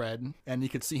pushed the spread, and you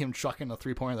could see him chucking a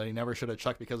 3-pointer that he never should have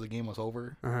chucked because the game was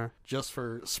over, just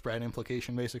for spread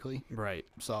implication, basically. Right.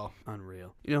 So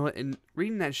unreal. And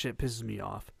reading that shit pisses me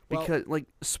off. Because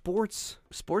sports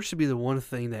should be the one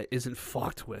thing that isn't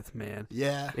fucked with, man.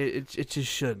 Yeah. It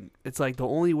just shouldn't. It's like the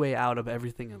only way out of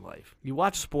everything in life. You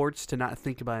watch sports to not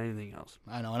think about anything else.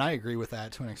 I know, and I agree with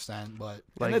that to an extent, but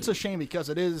and it's a shame, because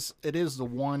it is the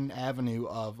one avenue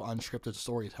of unscripted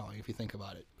storytelling, if you think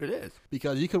about it. It is.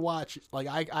 Because you could watch, like,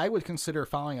 I would consider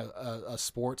following a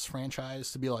sports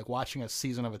franchise to be like watching a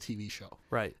season of a TV show.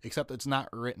 Right. Except it's not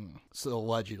written, so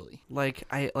allegedly.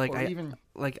 I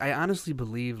honestly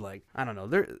believe, I don't know,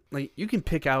 you can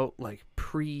pick out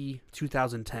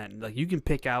pre-2010, you can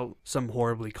pick out some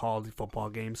horribly called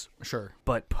football games. Sure.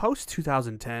 But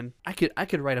post-2010, I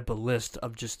could write up a list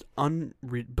of just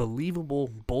unbelievable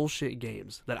bullshit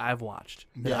games that I've watched,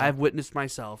 that I've witnessed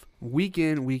myself week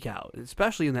in, week out,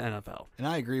 especially in the NFL. And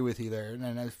I agree with you there,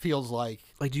 and it feels like...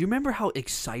 do you remember how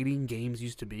exciting games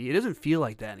used to be? It doesn't feel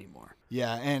like that anymore.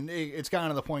 Yeah, and it's gotten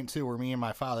to the point, too, where me and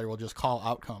my father will just call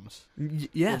outcomes.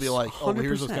 Yes, we'll be like, 100%.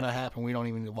 Here's what's going to happen. We don't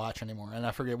even need to watch anymore. And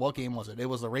I forget, what game was it? It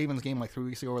was the Ravens game 3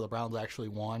 weeks ago where the Browns actually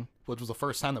won, which was the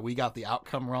first time that we got the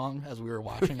outcome wrong as we were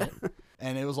watching it.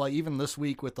 And it was even this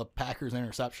week with the Packers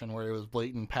interception where it was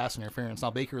blatant pass interference. Now,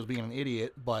 Baker was being an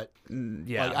idiot, but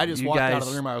I just walked out of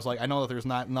the room. I was like, I know that there's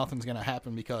nothing's going to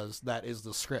happen, because that is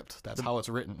the script. That's how it's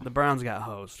written. The Browns got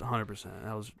hosed 100%.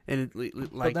 That was,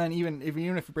 but then even if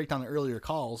you break down the earlier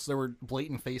calls, there were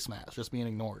blatant face masks just being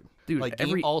ignored. Dude,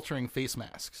 game-altering face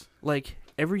masks.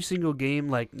 Every single game,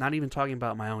 not even talking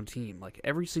about my own team,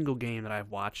 every single game that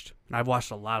I've watched, and I've watched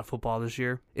a lot of football this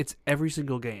year, it's every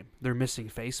single game. They're missing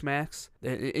face masks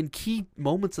in key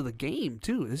moments of the game,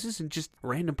 too. This isn't just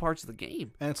random parts of the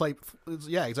game. And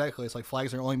yeah, exactly. It's like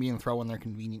flags are only being thrown when they're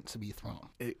convenient to be thrown.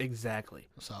 Exactly.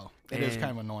 So it is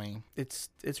kind of annoying. It's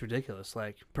ridiculous.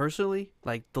 Personally,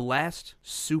 the last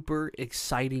super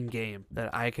exciting game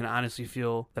that I can honestly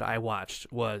feel that I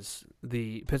watched was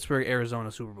the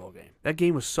Pittsburgh-Arizona Super Bowl game. That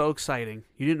game was so exciting.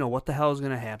 You didn't know what the hell was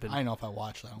going to happen. I don't know if I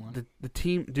watched that one. The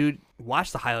team, dude,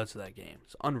 watch the highlights of that game.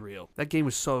 It's unreal. That game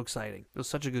was so exciting. It was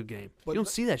such a good game. You don't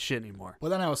see that shit anymore. But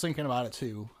then I was thinking about it,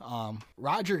 too.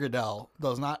 Roger Goodell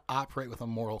does not operate with a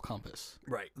moral compass.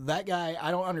 Right. That guy,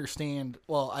 I don't understand.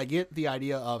 Well, I get the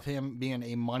idea of him being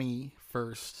a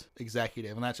money-first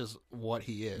executive, and that's just what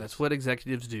he is. That's what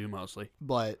executives do, mostly.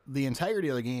 But the integrity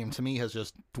of the game, to me, has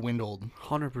just dwindled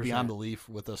 100% beyond belief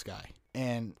with this guy.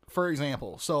 And for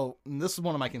example, so this is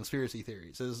one of my conspiracy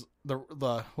theories, is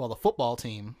the football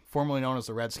team, formerly known as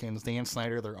the Redskins, Dan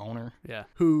Snyder, their owner,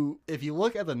 who, if you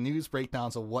look at the news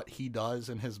breakdowns of what he does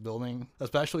in his building,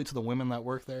 especially to the women that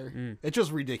work there, it's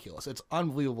just ridiculous. It's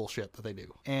unbelievable shit that they do.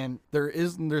 And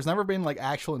there's never been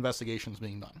actual investigations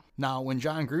being done. Now, when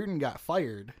John Gruden got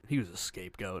fired, he was a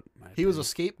scapegoat. He was a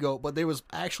scapegoat, but there was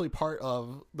actually part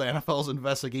of the NFL's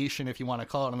investigation, if you want to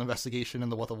call it an investigation,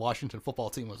 into what the Washington football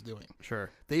team was doing.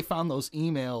 Sure. They found those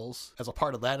emails as a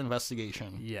part of that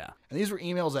investigation. Yeah. And these were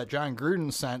emails that John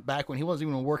Gruden sent back when he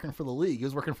wasn't even working for the league. He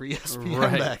was working for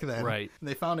ESPN back then. Right. And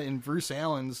they found it in Bruce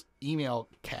Allen's email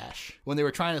cache when they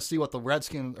were trying to see what the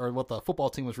Redskins or what the football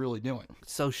team was really doing.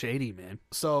 So shady, man.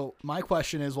 So my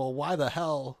question is, well, why the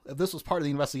hell, if this was part of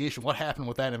the investigation, what happened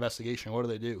with that investigation? What do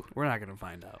they do? We're not going to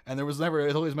find out. And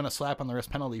it's always been a slap on the wrist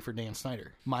penalty for Dan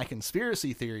Snyder. My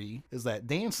conspiracy theory is that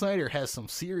Dan Snyder has some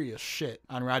serious shit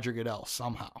on Roger Goodell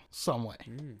somehow, some way.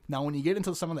 Now, when you get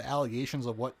into some of the allegations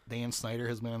of what Dan Snyder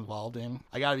has been involved in,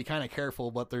 I got to be kind of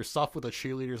careful, but there's stuff with the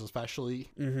cheerleaders especially,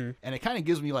 and it kind of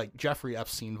gives me like Jeffrey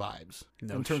Epstein vibes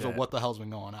in terms of what the hell's been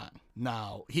going on.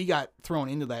 Now, he got thrown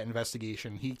into that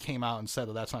investigation. He came out and said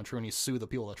that that's not true, and he sued the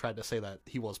people that tried to say that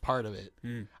he was part of it.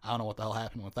 I don't know what the hell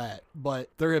happened with that. But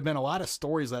there have been a lot of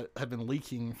stories that have been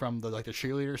leaking from the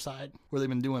cheerleader side where they've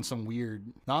been doing some weird,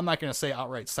 now I'm not going to say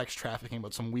outright sex trafficking,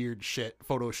 but some weird shit,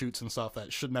 photo shoots and stuff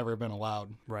that should never have been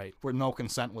allowed. Right. Where no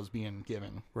consent was being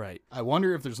given. Right. I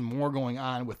wonder if there's more going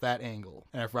on with that angle,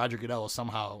 and if Roger Goodell is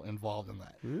somehow involved in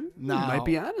that. Now, might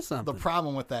be onto something. The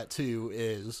problem with that, too,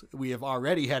 is we have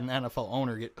already had an NFL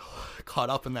owner get caught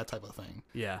up in that type of thing.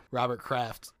 Yeah. Robert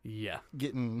Kraft. Yeah.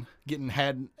 Getting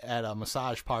had at a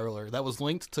massage parlor that was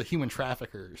linked to human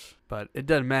traffickers. But it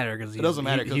doesn't matter because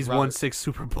he's won 6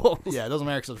 Super Bowls. Yeah, it doesn't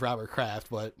matter because it's Robert Kraft,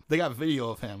 but they got video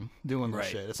of him doing this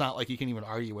shit. It's not like you can even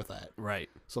argue with that. Right.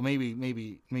 So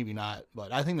maybe not.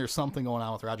 But I think there's something going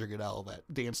on with Roger Goodell that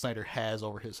Dan Snyder has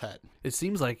over his head. It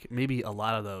seems like maybe a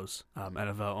lot of those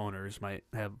NFL owners might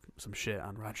have some shit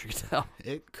on Roger Goodell.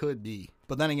 It could be.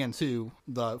 But then again, too,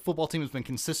 the football team has been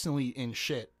consistently in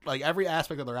shit. Like, every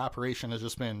aspect of their operation has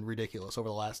just been ridiculous over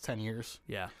the last 10 years.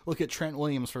 Yeah. Look at Trent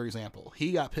Williams, for example.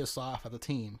 He got pissed off at the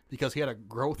team because he had a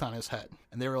growth on his head.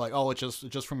 And they were like, oh, it's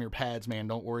just from your pads, man.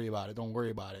 Don't worry about it. Don't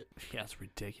worry about it. Yeah, it's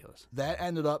ridiculous. That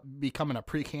ended up becoming a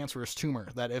precancerous tumor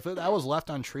that if that was left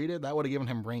untreated, that would have given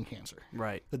him brain cancer.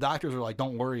 Right. The doctors were like,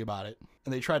 don't worry about it.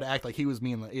 And they tried to act like he was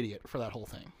being the idiot for that whole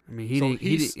thing. I mean, he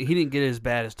didn't get as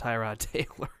bad as Tyrod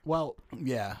Taylor. Well,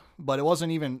 yeah, but it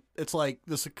wasn't even. It's like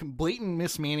this blatant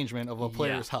mismanagement of a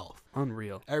player's health.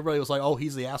 Unreal. Everybody was like, "Oh,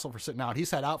 he's the asshole for sitting out." He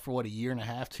sat out for what, 1.5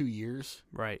 years, 2 years.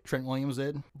 Right. Trent Williams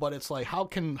did. But it's like, how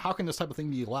can this type of thing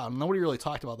be allowed? Nobody really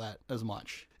talked about that as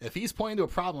much. If he's pointing to a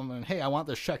problem and, hey, I want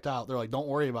this checked out, they're like, don't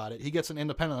worry about it. He gets an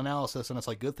independent analysis, and it's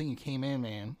like, good thing you came in,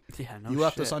 man. Yeah, no You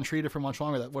left shit. this untreated for much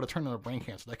longer. That would have turned into brain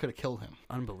cancer. That could have killed him.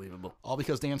 Unbelievable. All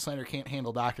because Dan Snyder can't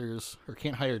handle doctors or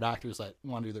can't hire doctors that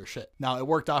want to do their shit. Now, it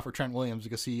worked out for Trent Williams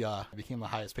because he became the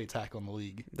highest paid tackle in the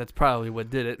league. That's probably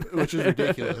what did it. Which is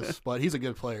ridiculous, but he's a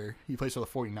good player. He plays for the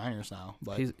 49ers now.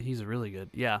 But he's really good.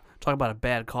 Yeah. Talk about a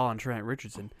bad call on Trent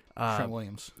Richardson. Trent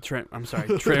Williams. Trent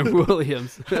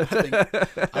Williams.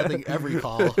 I think every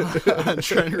call on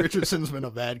Trent Richardson's been a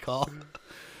bad call.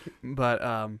 But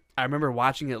I remember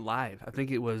watching it live. I think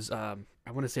it was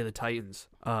I want to say the Titans.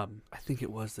 I think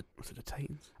it was the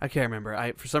Titans? I can't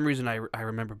remember. For some reason I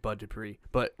remember Bud Dupree.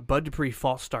 But Bud Dupree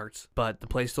false starts, but the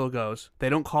play still goes. They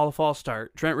don't call a false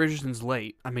start. Trent Richardson's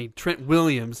late. I mean, Trent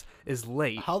Williams is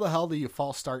late. How the hell do you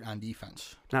false start on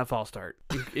defense? Not false start.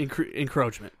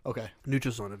 Encroachment. Okay.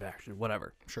 Neutral zone of action.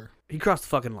 Whatever. Sure. He crossed the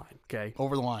fucking line. Okay.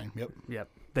 Over the line. Yep.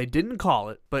 They didn't call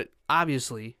it, but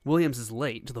obviously Williams is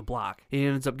late to the block. He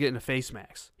ends up getting a face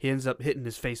mask. He ends up hitting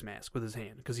his face mask with his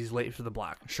hand because he's late for the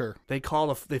block. Sure. They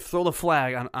throw the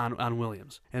flag on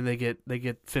Williams, and they get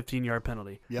 15-yard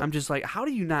penalty. Yep. I'm just like, how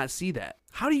do you not see that?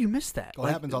 How do you miss that? Well,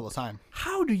 it happens all the time.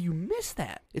 How do you miss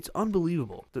that? It's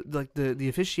unbelievable. The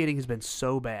officiating has been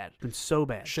so bad. It's been so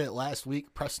bad. Shit, last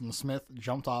week, Preston Smith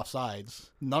jumped off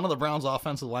sides. None of the Browns'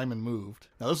 offensive linemen moved.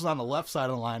 Now, this was on the left side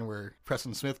of the line where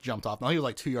Preston Smith jumped off. Now, he was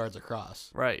like 2 yards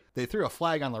across. Right. They threw a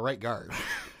flag on the right guard.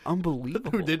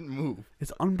 Unbelievable. Who didn't move.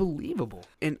 It's unbelievable.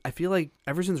 And I feel like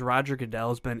ever since Roger Goodell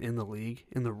has been in the league,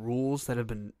 in the rules that have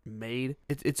been made,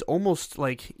 it's almost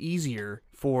like easier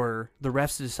for the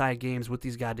refs to decide games with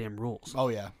these goddamn rules. Oh,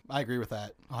 yeah. I agree with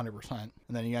that 100%. And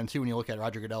then again, too, when you look at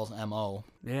Roger Goodell's MO.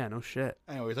 Yeah, no shit.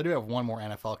 Anyways, I do have one more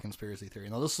NFL conspiracy theory.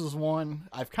 Now, this is one,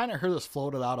 I've kind of heard this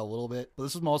floated out a little bit, but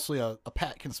this is mostly a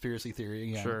Pat conspiracy theory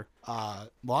again. Sure.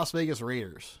 Las Vegas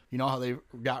Raiders. You know how they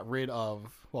got rid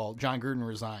of, well, John Gruden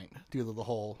resigned due to the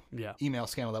whole email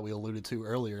scandal that we alluded to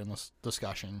earlier in this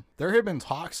discussion. There have been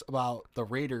talks about the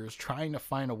Raiders trying to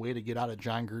find a way to get out of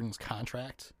John Gruden's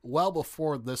contract well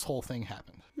before this whole thing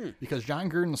happened. Because John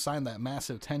Gruden signed that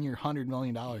massive 10-year, $100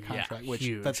 million contract, which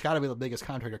huge. That's got to be the biggest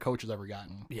contract a coach has ever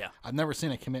gotten. Yeah. I've never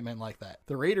seen a commitment like that.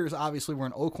 The Raiders obviously were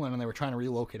in Oakland and they were trying to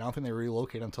relocate. I don't think they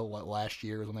relocated until last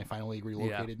year is when they finally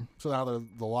relocated. Yeah. So now they're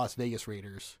the Las Vegas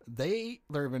Raiders. There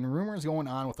have been rumors going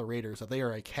on with the Raiders that they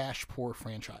are a cash poor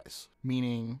franchise.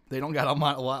 meaning they don't got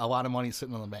a lot of money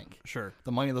sitting in the bank. Sure.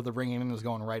 The money that they're bringing in is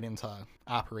going right into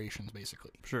operations,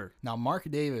 basically. Sure. Now, Mark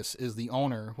Davis is the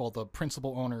owner, well, the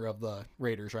principal owner of the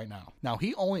Raiders right now. Now,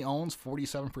 he only owns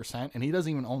 47%, and he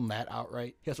doesn't even own that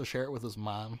outright. He has to share it with his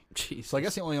mom. Jeez. So I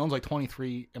guess he only owns like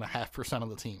 23.5% of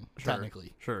the team,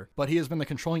 technically. Sure. But he has been the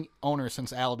controlling owner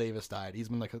since Al Davis died. He's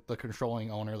been the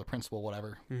controlling owner, the principal,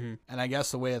 whatever. Mm-hmm. And I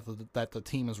guess the way that the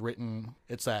team is written,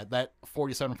 it's that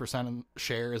 47%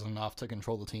 share is enough to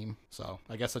control the team. So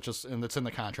I guess it's in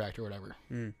the contract or whatever.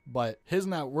 Mm. But his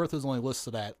net worth is only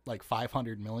listed at like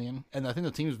 $500 million, and I think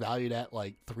the team is valued at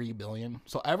like $3 billion.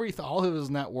 So all of his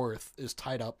net worth is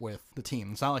tied up with the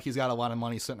team. It's not like he's got a lot of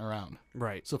money sitting around.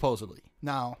 Right. Supposedly.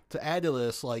 Now, to add to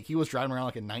this, like, he was driving around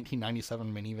like a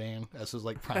 1997 minivan as his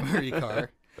like primary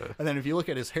car. And then if you look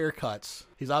at his haircuts,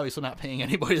 he's obviously not paying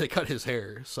anybody to cut his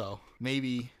hair. So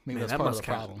maybe that's part of the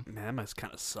problem. Man, that must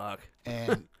kind of suck.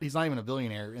 And he's not even a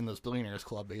billionaire in this billionaires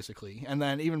club, basically. And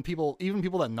then even people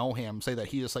that know him say that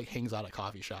he just like hangs out at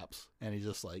coffee shops, and he's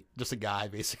just a guy,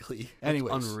 basically.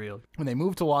 Anyways, unreal. When they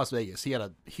moved to Las Vegas, he had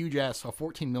a huge ass, a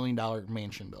 $14 million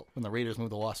mansion built. When the Raiders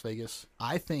moved to Las Vegas,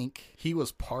 I think he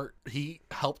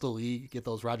helped the league get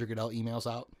those Roger Goodell emails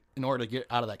out in order to get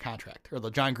out of that contract, or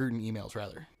the John Gruden emails,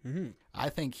 rather. Mm-hmm. I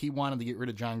think he wanted to get rid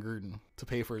of John Gruden to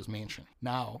pay for his mansion.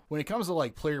 Now, when it comes to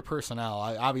like player personnel,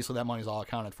 obviously that money's all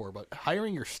accounted for, but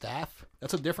hiring your staff,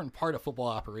 that's a different part of football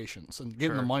operations. And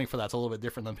getting the money for that's a little bit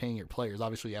different than paying your players.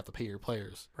 Obviously, you have to pay your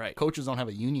players. Right. Coaches don't have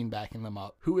a union backing them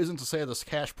up. Who isn't to say this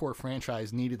cash-poor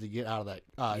franchise needed to get out of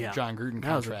that John Gruden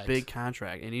contract? That was a big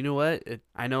contract. And you know what?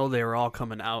 I know they were all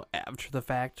coming out after the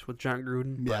fact with John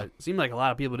Gruden, but it seemed like a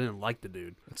lot of people didn't like the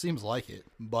dude. It seems like it,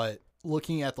 but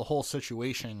looking at the whole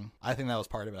situation, I think that was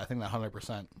part of it. I think that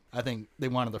 100%. I think they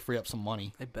wanted to free up some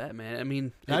money. I bet, man. I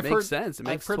mean, it makes sense. It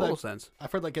makes total sense.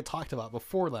 I've heard that get talked about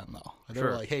before then, though. They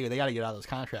were like, hey, they got to get out of this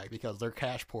contract because they're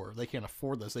cash poor. They can't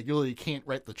afford this. They really can't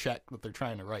write the check that they're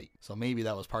trying to write. So maybe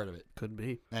that was part of it. Could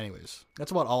be. Anyways,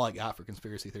 that's about all I got for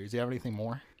conspiracy theories. Do you have anything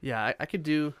more? Yeah, I could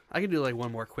do like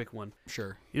one more quick one.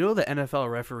 Sure. You know the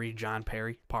NFL referee John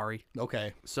Parry?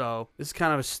 Okay. So this is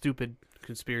kind of a stupid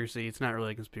conspiracy. It's not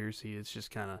really a conspiracy. It's just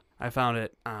kind of, I found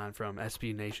it from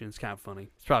SB Nation. It's kind of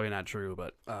funny. It's probably not true,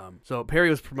 but so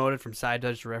Perry was promoted from side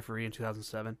judge to referee in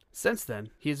 2007. Since then,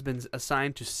 he has been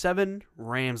assigned to 7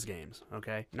 Rams games.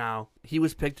 Okay, now he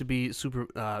was picked to be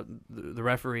the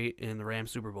referee in the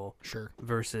Rams Super Bowl. Sure.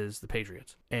 Versus the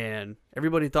Patriots, and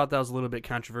everybody thought that was a little bit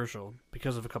controversial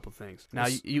because of a couple things. Now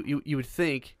you would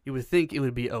think it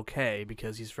would be okay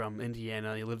because he's from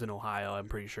Indiana. He lived in Ohio, I'm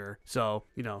pretty sure. So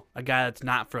a guy that's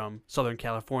not from Southern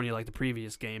California, like the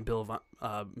previous game, Bill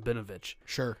Binovich,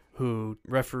 sure, who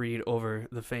refereed over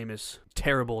the famous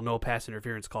terrible no pass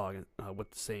interference call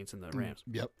with the Saints and the Rams.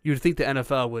 Yep. You'd think the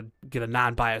NFL would get a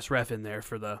non-biased ref in there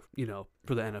for the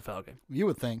NFL game. You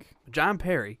would think. John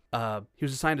Perry, he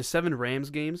was assigned to 7 Rams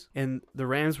games, and the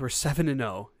Rams were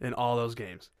 7-0 in all those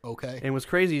games. Okay. And what's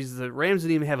crazy is the Rams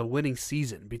didn't even have a winning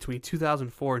season between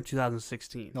 2004 and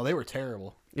 2016. No, they were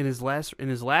terrible. In his last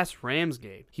Rams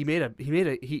game,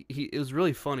 it was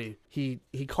really funny. He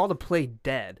called a play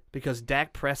dead because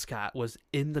Dak Prescott was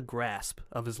in the grasp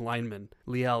of his lineman,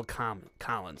 Liel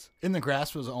Collins. In the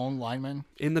grasp of his own lineman?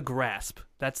 In the grasp.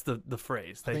 That's the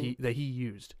phrase that he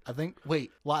used. I think.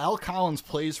 Wait, Liel Collins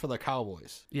plays for the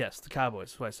Cowboys. Yes, the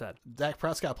Cowboys. That's what I said. Dak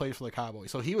Prescott plays for the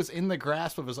Cowboys, so he was in the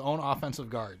grasp of his own offensive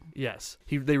guard. Yes,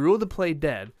 they ruled the play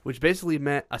dead, which basically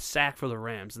meant a sack for the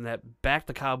Rams, and that backed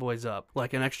the Cowboys up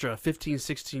like an extra 15,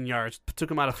 16 yards, took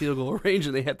them out of field goal range,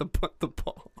 and they had to punt the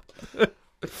ball.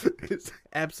 It's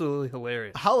absolutely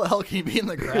hilarious. How the hell can you be in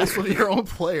the grasp of your own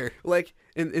player? Like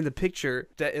in the picture,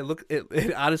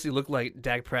 it honestly looked like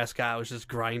Dak Prescott was just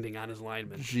grinding on his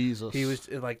lineman. Jesus, he was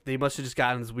like they must have just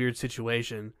gotten in this weird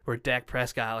situation where Dak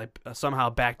Prescott somehow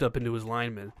backed up into his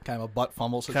lineman. Kind of a butt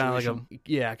fumble situation.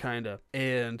 Kind of.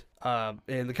 And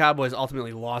the Cowboys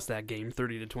ultimately lost that game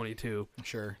 30-22.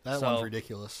 Sure, that one's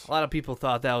ridiculous. A lot of people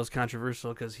thought that was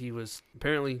controversial because he was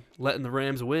apparently letting the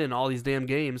Rams win all these damn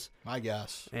games. I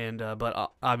guess. And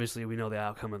but obviously we know the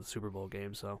outcome of the Super Bowl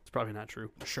game, so it's probably not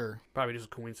true. Sure, probably just a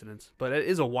coincidence. But it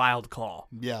is a wild call.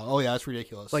 Yeah. Oh yeah, it's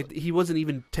ridiculous. Like he wasn't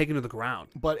even taken to the ground.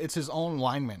 But it's his own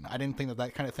lineman. I didn't think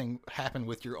that kind of thing happened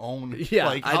with your own. Yeah.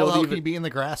 Like how can you be in the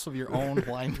grasp of your own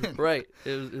lineman? Right.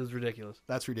 It was ridiculous.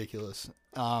 That's ridiculous.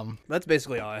 That's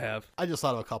basically all I have. I just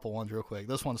thought of a couple ones real quick.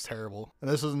 This one's terrible. And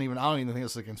this isn't even, I don't even think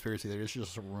this is a conspiracy theory. It's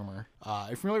just a rumor. Are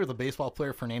you familiar with the baseball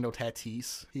player Fernando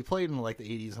Tatis? He played in like the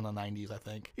 80s and the 90s, I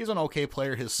think. He's an okay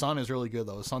player. His son is really good,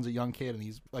 though. His son's a young kid, and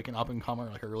he's like an up-and-comer,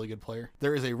 like a really good player.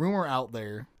 There is a rumor out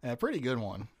there, and a pretty good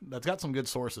one, that's got some good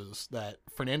sources, that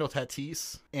Fernando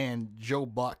Tatis and Joe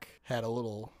Buck had a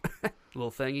little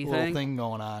thing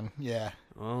going on. Yeah.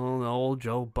 Oh, the old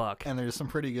Joe Buck. And there's some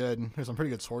pretty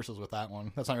good sources with that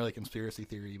one. That's not really a conspiracy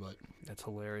theory, but That's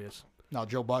hilarious. now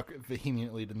Joe Buck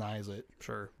vehemently denies it.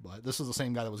 Sure. But this is the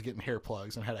same guy that was getting hair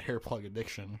plugs and had a hair plug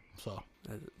addiction. So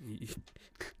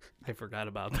I forgot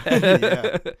about that.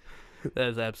 Yeah. That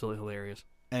is absolutely hilarious.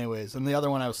 anyways, and the other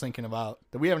one I was thinking about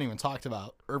that we haven't even talked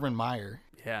about, Urban Meyer.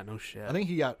 Yeah, no shit. I think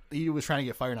he was trying to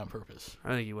get fired on purpose. I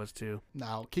think he was too.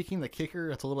 Now, kicking the kicker,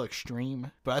 that's a little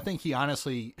extreme. But I think he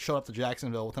honestly showed up to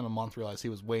Jacksonville within a month, realized he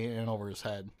was way in over his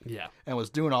head, Yeah. and was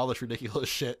doing all this ridiculous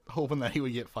shit, hoping that he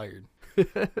would get fired.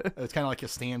 It's kind of like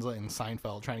Costanza in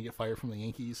Seinfeld trying to get fired from the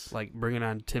Yankees. Like bringing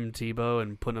on Tim Tebow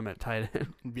and putting him at tight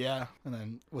end. Yeah, and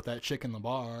then with that chick in the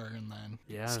bar, and then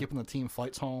skipping the team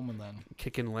flights home, and then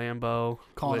Kicking Lambeau.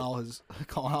 calling all his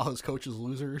coaches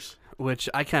losers. Which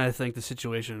I kind of think the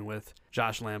situation with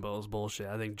Josh Lambeau is bullshit.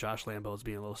 I think Josh Lambeau is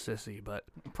being a little sissy, but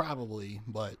Probably,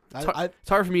 but it's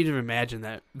hard for me to even imagine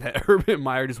that Urban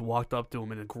Meyer just walked up to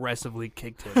him and aggressively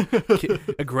kicked him.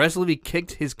 Aggressively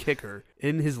kicked his kicker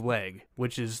in his leg,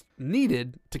 which is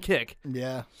needed to kick.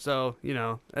 yeah, So,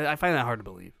 I find that hard to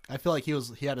believe. I feel like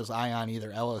he had his eye on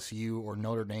either LSU or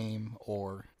Notre Dame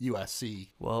or USC.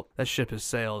 Well, that ship has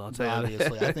sailed, I'll tell you.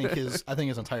 Obviously, I think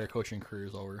his entire coaching career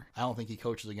is over. I don't think he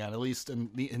coaches again, at least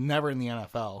never in the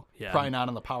NFL. Yeah. Probably not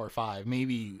in the Power 5.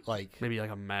 Maybe like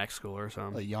a MAC school or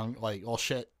something.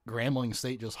 Grambling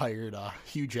State just hired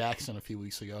Hugh Jackson a few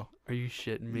weeks ago. Are you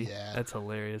shitting me? Yeah. That's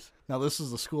hilarious. Now, this is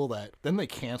the school that then they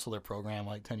canceled their program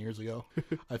like 10 years ago.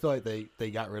 I feel like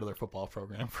they got rid of their football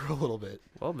program for a little bit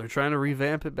Well, they're trying to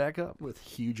revamp it back up. with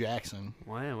Hugh Jackson.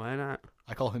 Why not?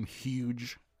 I call him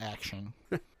Huge Action.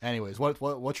 Anyways,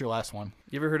 what's your last one?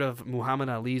 You ever heard of Muhammad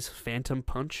Ali's Phantom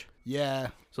Punch? Yeah.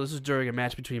 So this is during a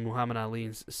match between Muhammad Ali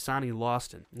and Sonny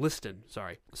Liston,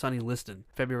 February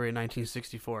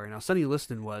 1964. Now, Sonny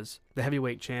Liston was the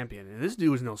heavyweight champion, and this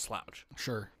dude was no slouch.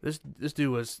 Sure. This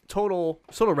dude was total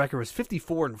record was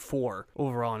 54-4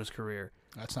 overall in his career.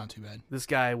 That's not too bad. This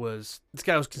guy was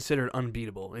considered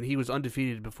unbeatable, and he was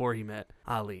undefeated before he met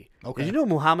Ali. Okay. Did you know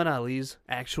Muhammad Ali's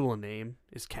actual name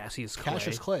is Cassius Clay?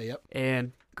 Cassius Clay, yep.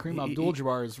 And Kareem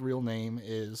Abdul-Jabbar's real name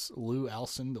is Lou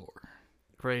Alcindor.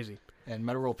 Crazy. And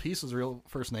Metta World Peace's real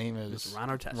first name is Ron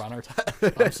Artest. Ron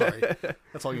Artest. I'm sorry.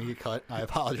 That's all going to get cut. I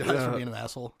apologize for being an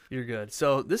asshole. You're good.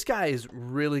 So this guy is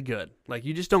really good. Like,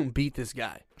 you just don't beat this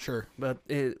guy. Sure. But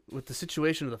with the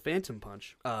situation of the Phantom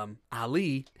Punch,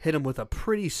 Ali hit him with a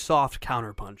pretty soft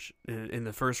counter punch in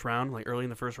the first round, like early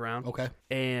in the first round. Okay.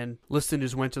 And Liston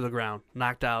just went to the ground,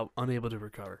 knocked out, unable to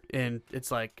recover. And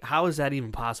it's like, how is that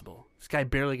even possible? This guy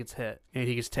barely gets hit, and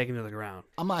he gets taken to the ground.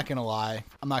 I'm not going to lie.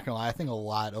 I think a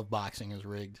lot of boxing is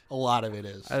rigged. A lot of it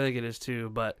is. I think it is too,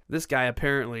 but this guy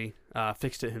apparently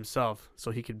fixed it himself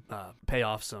so he could pay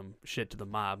off some shit to the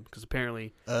mob, because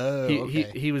apparently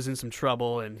he was in some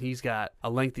trouble, and he's got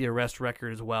a lengthy arrest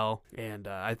record as well, and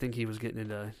I think he was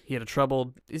apparently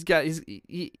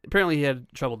he had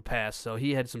troubled past, so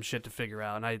he had some shit to figure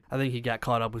out, and I think he got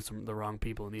caught up with the wrong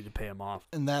people and needed to pay him off.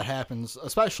 And that happens,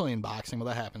 especially in boxing, but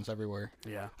that happens everywhere.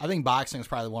 Yeah. I think boxing is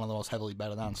probably one of the most heavily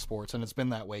betted on sports, and it's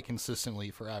been that way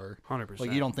consistently forever. 100%.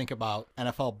 Like, you don't think about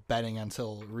NFL betting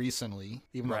until recently,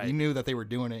 even though you knew that they were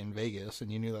doing it in Vegas,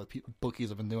 and you knew that bookies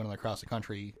have been doing it across the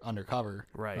country undercover,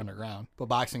 underground. But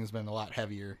boxing has been a lot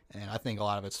heavier, and I think a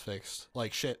lot of it's fixed.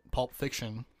 Like, Pulp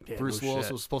Fiction. Yeah, Bruce Willis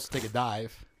was supposed to take a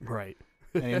dive. Right.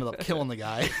 And he ended up killing the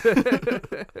guy.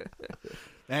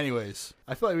 Anyways,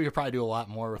 I feel like we could probably do a lot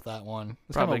more with that one.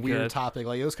 It's kind of a weird topic.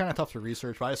 Like, it was kind of tough to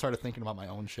research, but I started thinking about my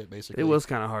own shit, basically. It was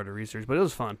kind of hard to research, but it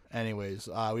was fun. Anyways,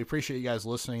 we appreciate you guys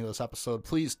listening to this episode.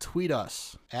 Please tweet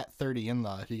us at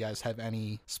 30in if you guys have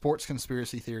any sports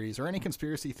conspiracy theories or any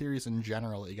conspiracy theories in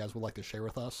general that you guys would like to share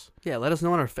with us. Yeah, let us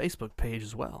know on our Facebook page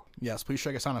as well. Yes, please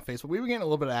check us out on Facebook. We were getting a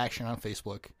little bit of action on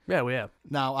Facebook. Yeah, we have.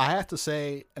 Now, I have to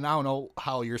say, and I don't know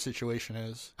how your situation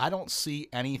is, I don't see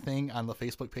anything on the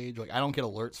Facebook page. Like, I don't get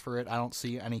alerts alerts for it. I don't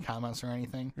see any comments or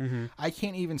anything. Mm-hmm. I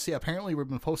can't even see. Apparently, we've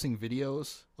been posting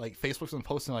videos. Like Facebook's been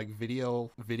posting like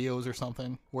videos or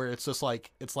something where it's just like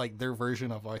it's like their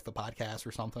version of like the podcast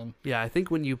or something. Yeah, I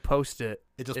think when you post it,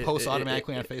 it just posts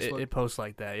automatically on Facebook. It posts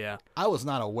like that. Yeah. I was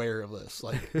not aware of this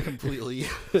like completely.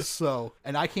 So,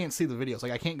 and I can't see the videos.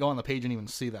 Like I can't go on the page and even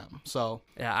see them. So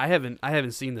yeah, I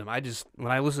haven't seen them. I just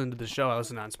when I listen to the show, I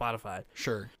listen on Spotify.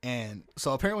 Sure. And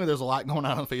so apparently there's a lot going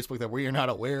on Facebook that we are not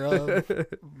aware of.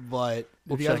 But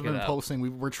We'll if you guys check have it been out.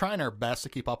 posting, we're trying our best to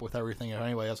keep up with everything. If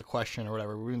anybody has a question or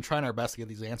whatever, we've been trying our best to get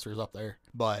these answers up there.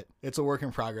 But it's a work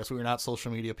in progress. We're not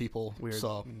social media people. We're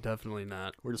So definitely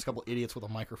not. we're just a couple idiots with a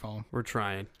microphone. We're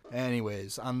trying.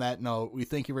 Anyways, on that note, we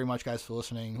thank you very much, guys, for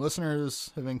listening.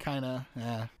 Listeners have been kind of,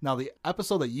 Now, the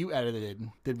episode that you edited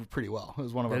did pretty well. It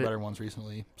was one of our Did it? better ones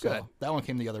recently. So Good. that one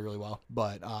came together really well.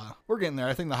 But we're getting there.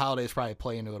 I think the holidays probably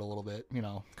play into it a little bit. You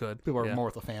know, Good. people are Yeah. more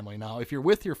with the family now. If you're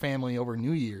with your family over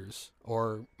New Year's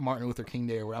or Martin Luther King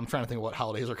Day, or I'm trying to think of what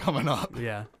holidays are coming up.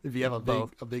 Yeah. If you have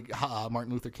Both. a big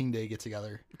Martin Luther King Day get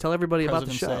together, Tell everybody about the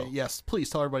President's show. Day, yes, please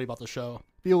tell everybody about the show.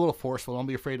 Be a little forceful. Don't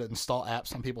be afraid to install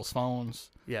apps on people's phones.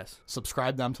 Yes.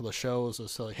 Subscribe them to the shows.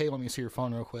 So like, hey, let me see your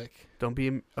phone real quick. Don't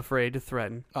be afraid to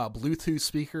threaten. Bluetooth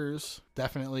speakers,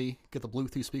 definitely get the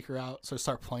Bluetooth speaker out. So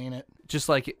start playing it Just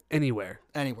like anywhere.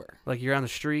 anywhere. Like you're on the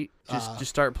street, just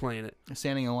start playing it.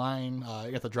 Standing in line,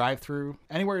 you got the drive-through,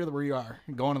 anywhere where you are.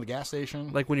 Going to the gas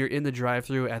station. Like when you're in the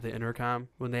drive-thru at the intercom,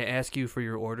 when they ask you for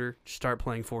your order, just start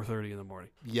playing 4:30 in the morning.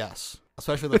 Yes,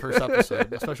 especially the first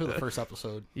episode. Especially the first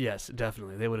episode. Yes,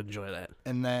 definitely. They would enjoy that.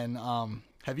 And then,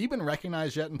 have you been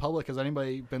recognized yet in public? Has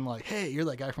anybody been like, hey, you're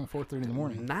that guy from 4:30 in the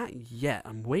morning? Not yet.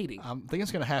 I'm waiting. I think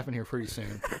it's going to happen here pretty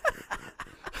soon.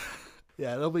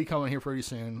 Yeah, they'll be coming here pretty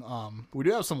soon. We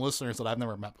do have some listeners that I've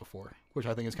never met before, which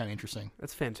I think is kind of interesting.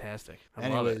 That's fantastic. I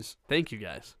love it. Anyways, Thank you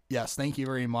guys. yes, thank you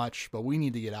very much, but we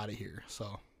need to get out of here.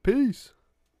 So, Peace.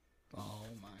 oh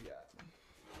my God.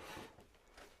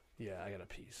 Yeah, I gotta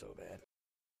pee so bad.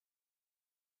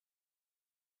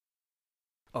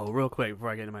 Oh, real quick before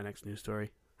I get into my next news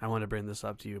story, I want to bring this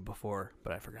up to you before,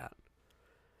 but I forgot.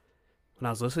 When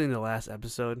I was listening to the last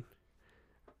episode,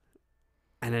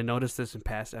 and I noticed this in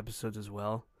past episodes as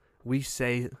well, we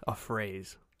say a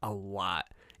phrase a lot,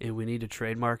 and we need to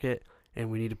trademark it, and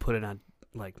we need to put it on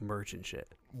like merch and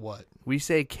shit. What? We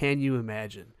say, "Can you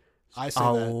imagine?" I say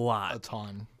a that lot. a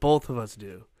ton. Both of us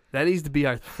do. That needs to be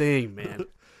our thing, man.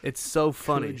 It's so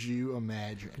funny. Could you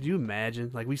imagine? Could you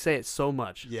imagine? Like, we say it so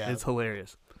much. Yeah. It's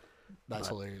hilarious. That's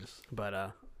But- hilarious.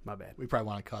 But, my bad. We probably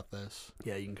want to cut this.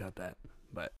 Yeah, you can cut that.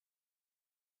 But.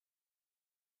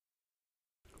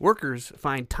 Workers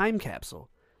find time capsule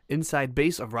inside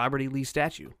base of Robert E. Lee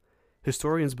statue.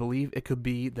 Historians believe it could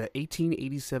be the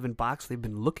 1887 box they've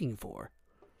been looking for.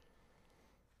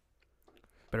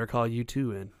 Better call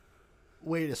U2 in.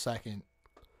 Wait a second.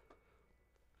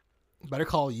 Better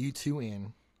call U2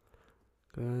 in.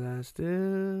 'Cause I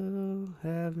still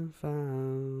haven't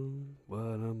found what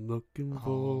I'm looking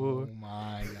Oh for.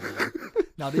 my God.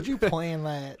 Now, did you plan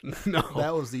that? No.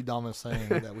 That was the dumbest thing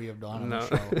that we have done on the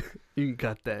show. You can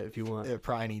cut that if you want. It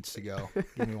probably needs to go.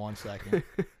 Give me 1 second.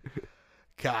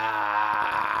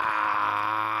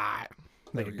 God.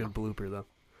 Make There a we good blooper, though.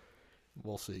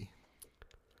 We'll see.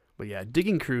 But yeah,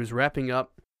 digging crews wrapping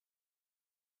up.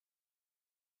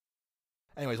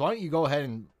 Anyways, why don't you go ahead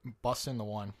and bust into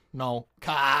one? No.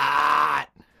 Cut!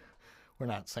 We're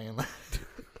not saying that.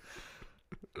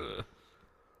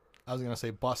 I was going to say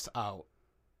bust out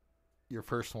your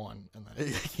first one, and then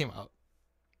it came out.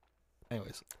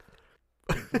 Anyways.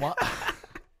 Why,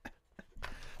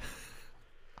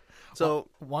 So,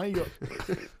 why don't you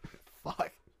go...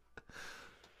 Fuck.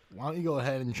 Why don't you go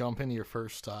ahead and jump into your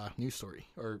first news story?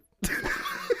 Or...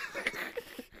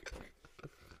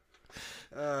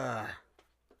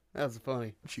 that's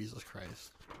funny. Jesus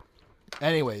Christ.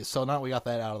 Anyways, so now we got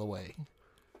that out of the way.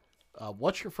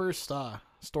 What's your first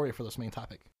story for this main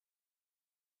topic?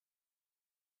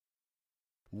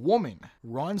 Woman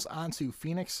runs onto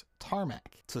Phoenix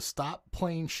tarmac to stop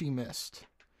plane she missed.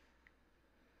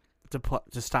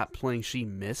 To stop playing She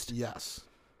Missed? Yes.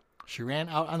 She ran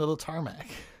out onto the tarmac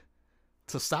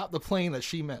to stop the plane that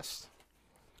she missed.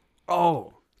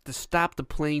 Oh, to stop the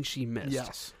plane she missed.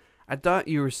 Yes. I thought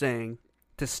you were saying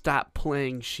to stop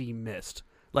playing She Missed.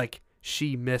 Like,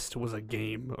 She Missed was a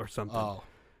game or something. Oh.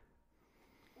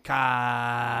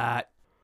 Cut.